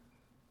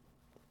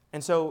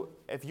 And so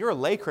if you're a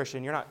lay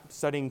Christian, you're not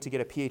studying to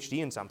get a PhD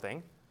in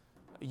something,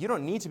 you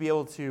don't need to be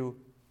able to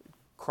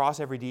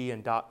cross every T,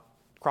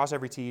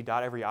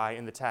 dot every I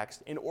in the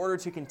text in order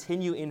to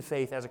continue in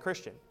faith as a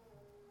Christian.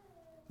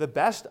 The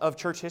best of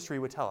church history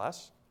would tell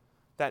us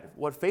that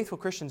what faithful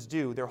Christians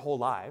do their whole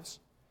lives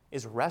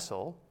is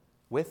wrestle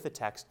with the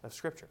text of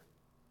Scripture.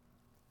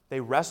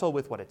 They wrestle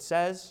with what it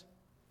says,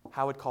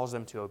 how it calls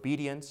them to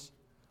obedience,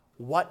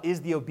 what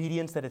is the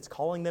obedience that it's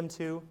calling them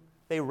to.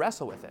 They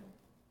wrestle with it.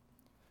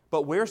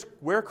 But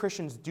where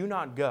Christians do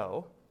not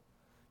go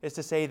is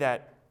to say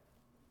that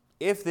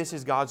if this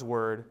is God's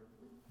word,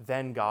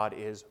 then God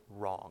is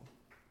wrong.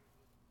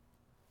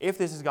 If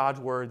this is God's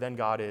word, then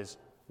God is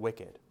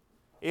wicked.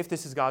 If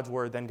this is God's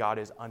word, then God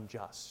is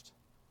unjust.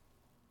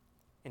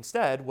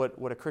 Instead,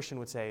 what a Christian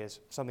would say is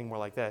something more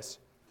like this.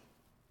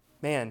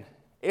 Man,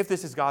 if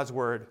this is God's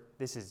word,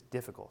 this is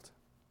difficult.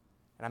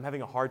 And I'm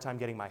having a hard time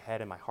getting my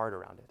head and my heart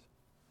around it.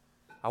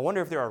 I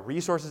wonder if there are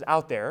resources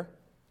out there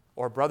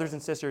or brothers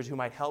and sisters who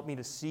might help me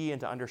to see and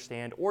to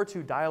understand or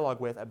to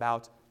dialogue with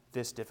about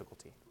this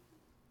difficulty.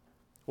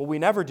 What we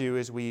never do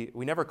is we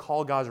never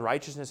call God's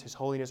righteousness, His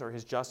holiness, or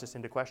His justice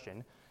into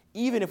question,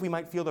 even if we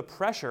might feel the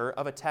pressure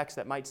of a text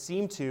that might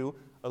seem to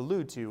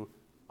allude to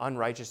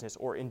unrighteousness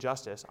or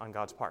injustice on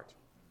God's part.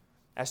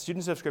 As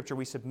students of Scripture,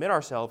 we submit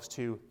ourselves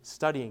to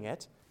studying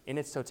it in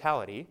its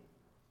totality,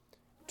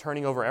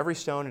 turning over every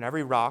stone and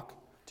every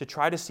rock to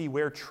try to see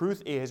where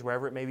truth is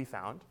wherever it may be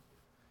found.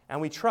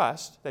 And we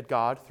trust that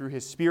God, through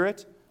His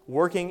Spirit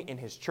working in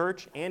His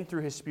church and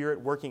through His Spirit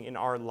working in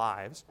our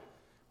lives,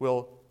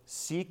 will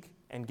seek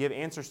and give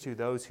answers to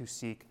those who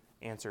seek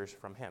answers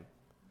from Him.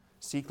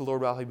 Seek the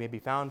Lord while He may be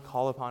found,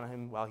 call upon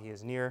Him while He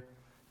is near.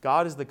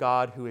 God is the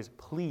God who is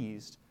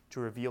pleased to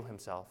reveal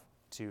Himself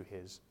to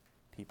His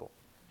people.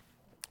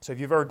 So if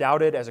you've ever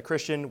doubted as a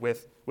Christian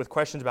with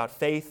questions about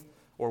faith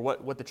or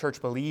what the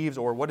church believes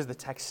or what does the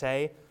text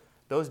say,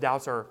 those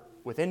doubts are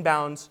within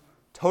bounds,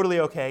 totally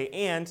okay,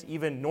 and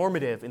even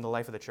normative in the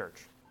life of the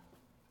church.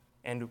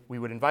 And we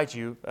would invite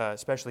you,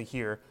 especially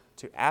here,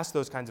 to ask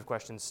those kinds of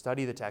questions,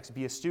 study the text,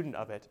 be a student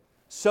of it,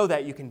 so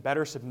that you can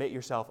better submit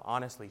yourself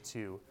honestly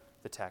to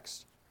the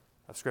text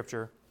of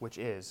Scripture, which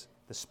is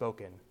the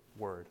spoken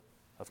word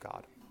of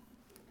God.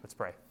 Let's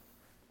pray.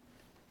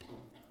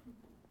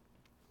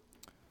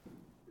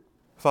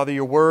 Father,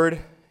 your word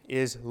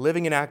is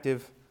living and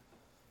active,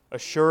 a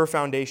sure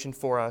foundation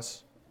for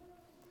us.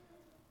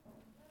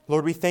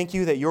 Lord, we thank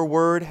you that your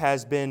word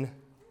has been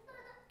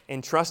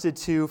entrusted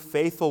to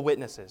faithful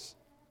witnesses,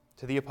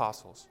 to the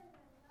apostles,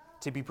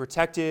 to be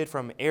protected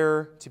from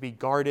error, to be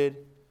guarded,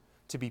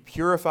 to be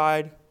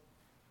purified.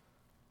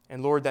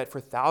 And Lord, that for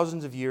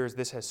thousands of years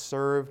this has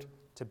served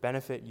to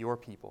benefit your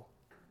people.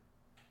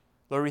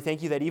 Lord, we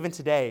thank you that even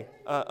today,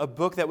 a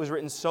book that was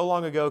written so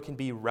long ago can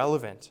be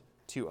relevant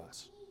to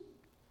us.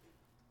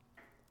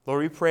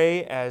 Lord, we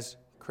pray as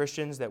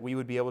Christians that we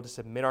would be able to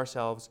submit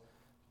ourselves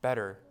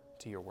better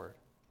to your word.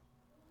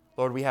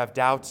 Lord, we have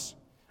doubts.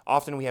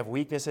 Often we have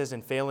weaknesses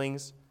and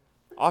failings.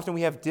 Often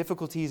we have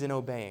difficulties in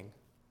obeying.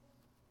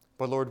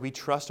 But Lord, we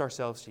trust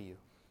ourselves to you.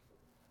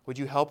 Would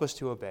you help us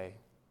to obey?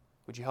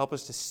 Would you help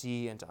us to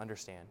see and to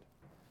understand?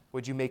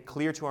 Would you make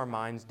clear to our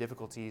minds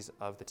difficulties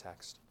of the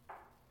text?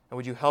 And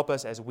would you help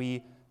us as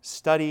we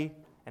study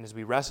and as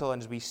we wrestle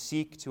and as we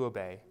seek to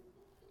obey?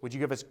 Would you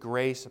give us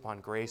grace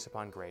upon grace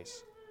upon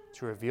grace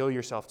to reveal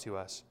yourself to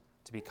us,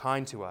 to be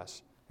kind to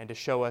us, and to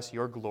show us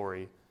your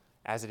glory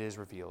as it is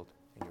revealed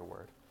in your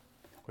word?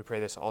 We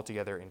pray this all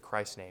together in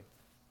Christ's name.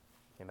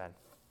 Amen.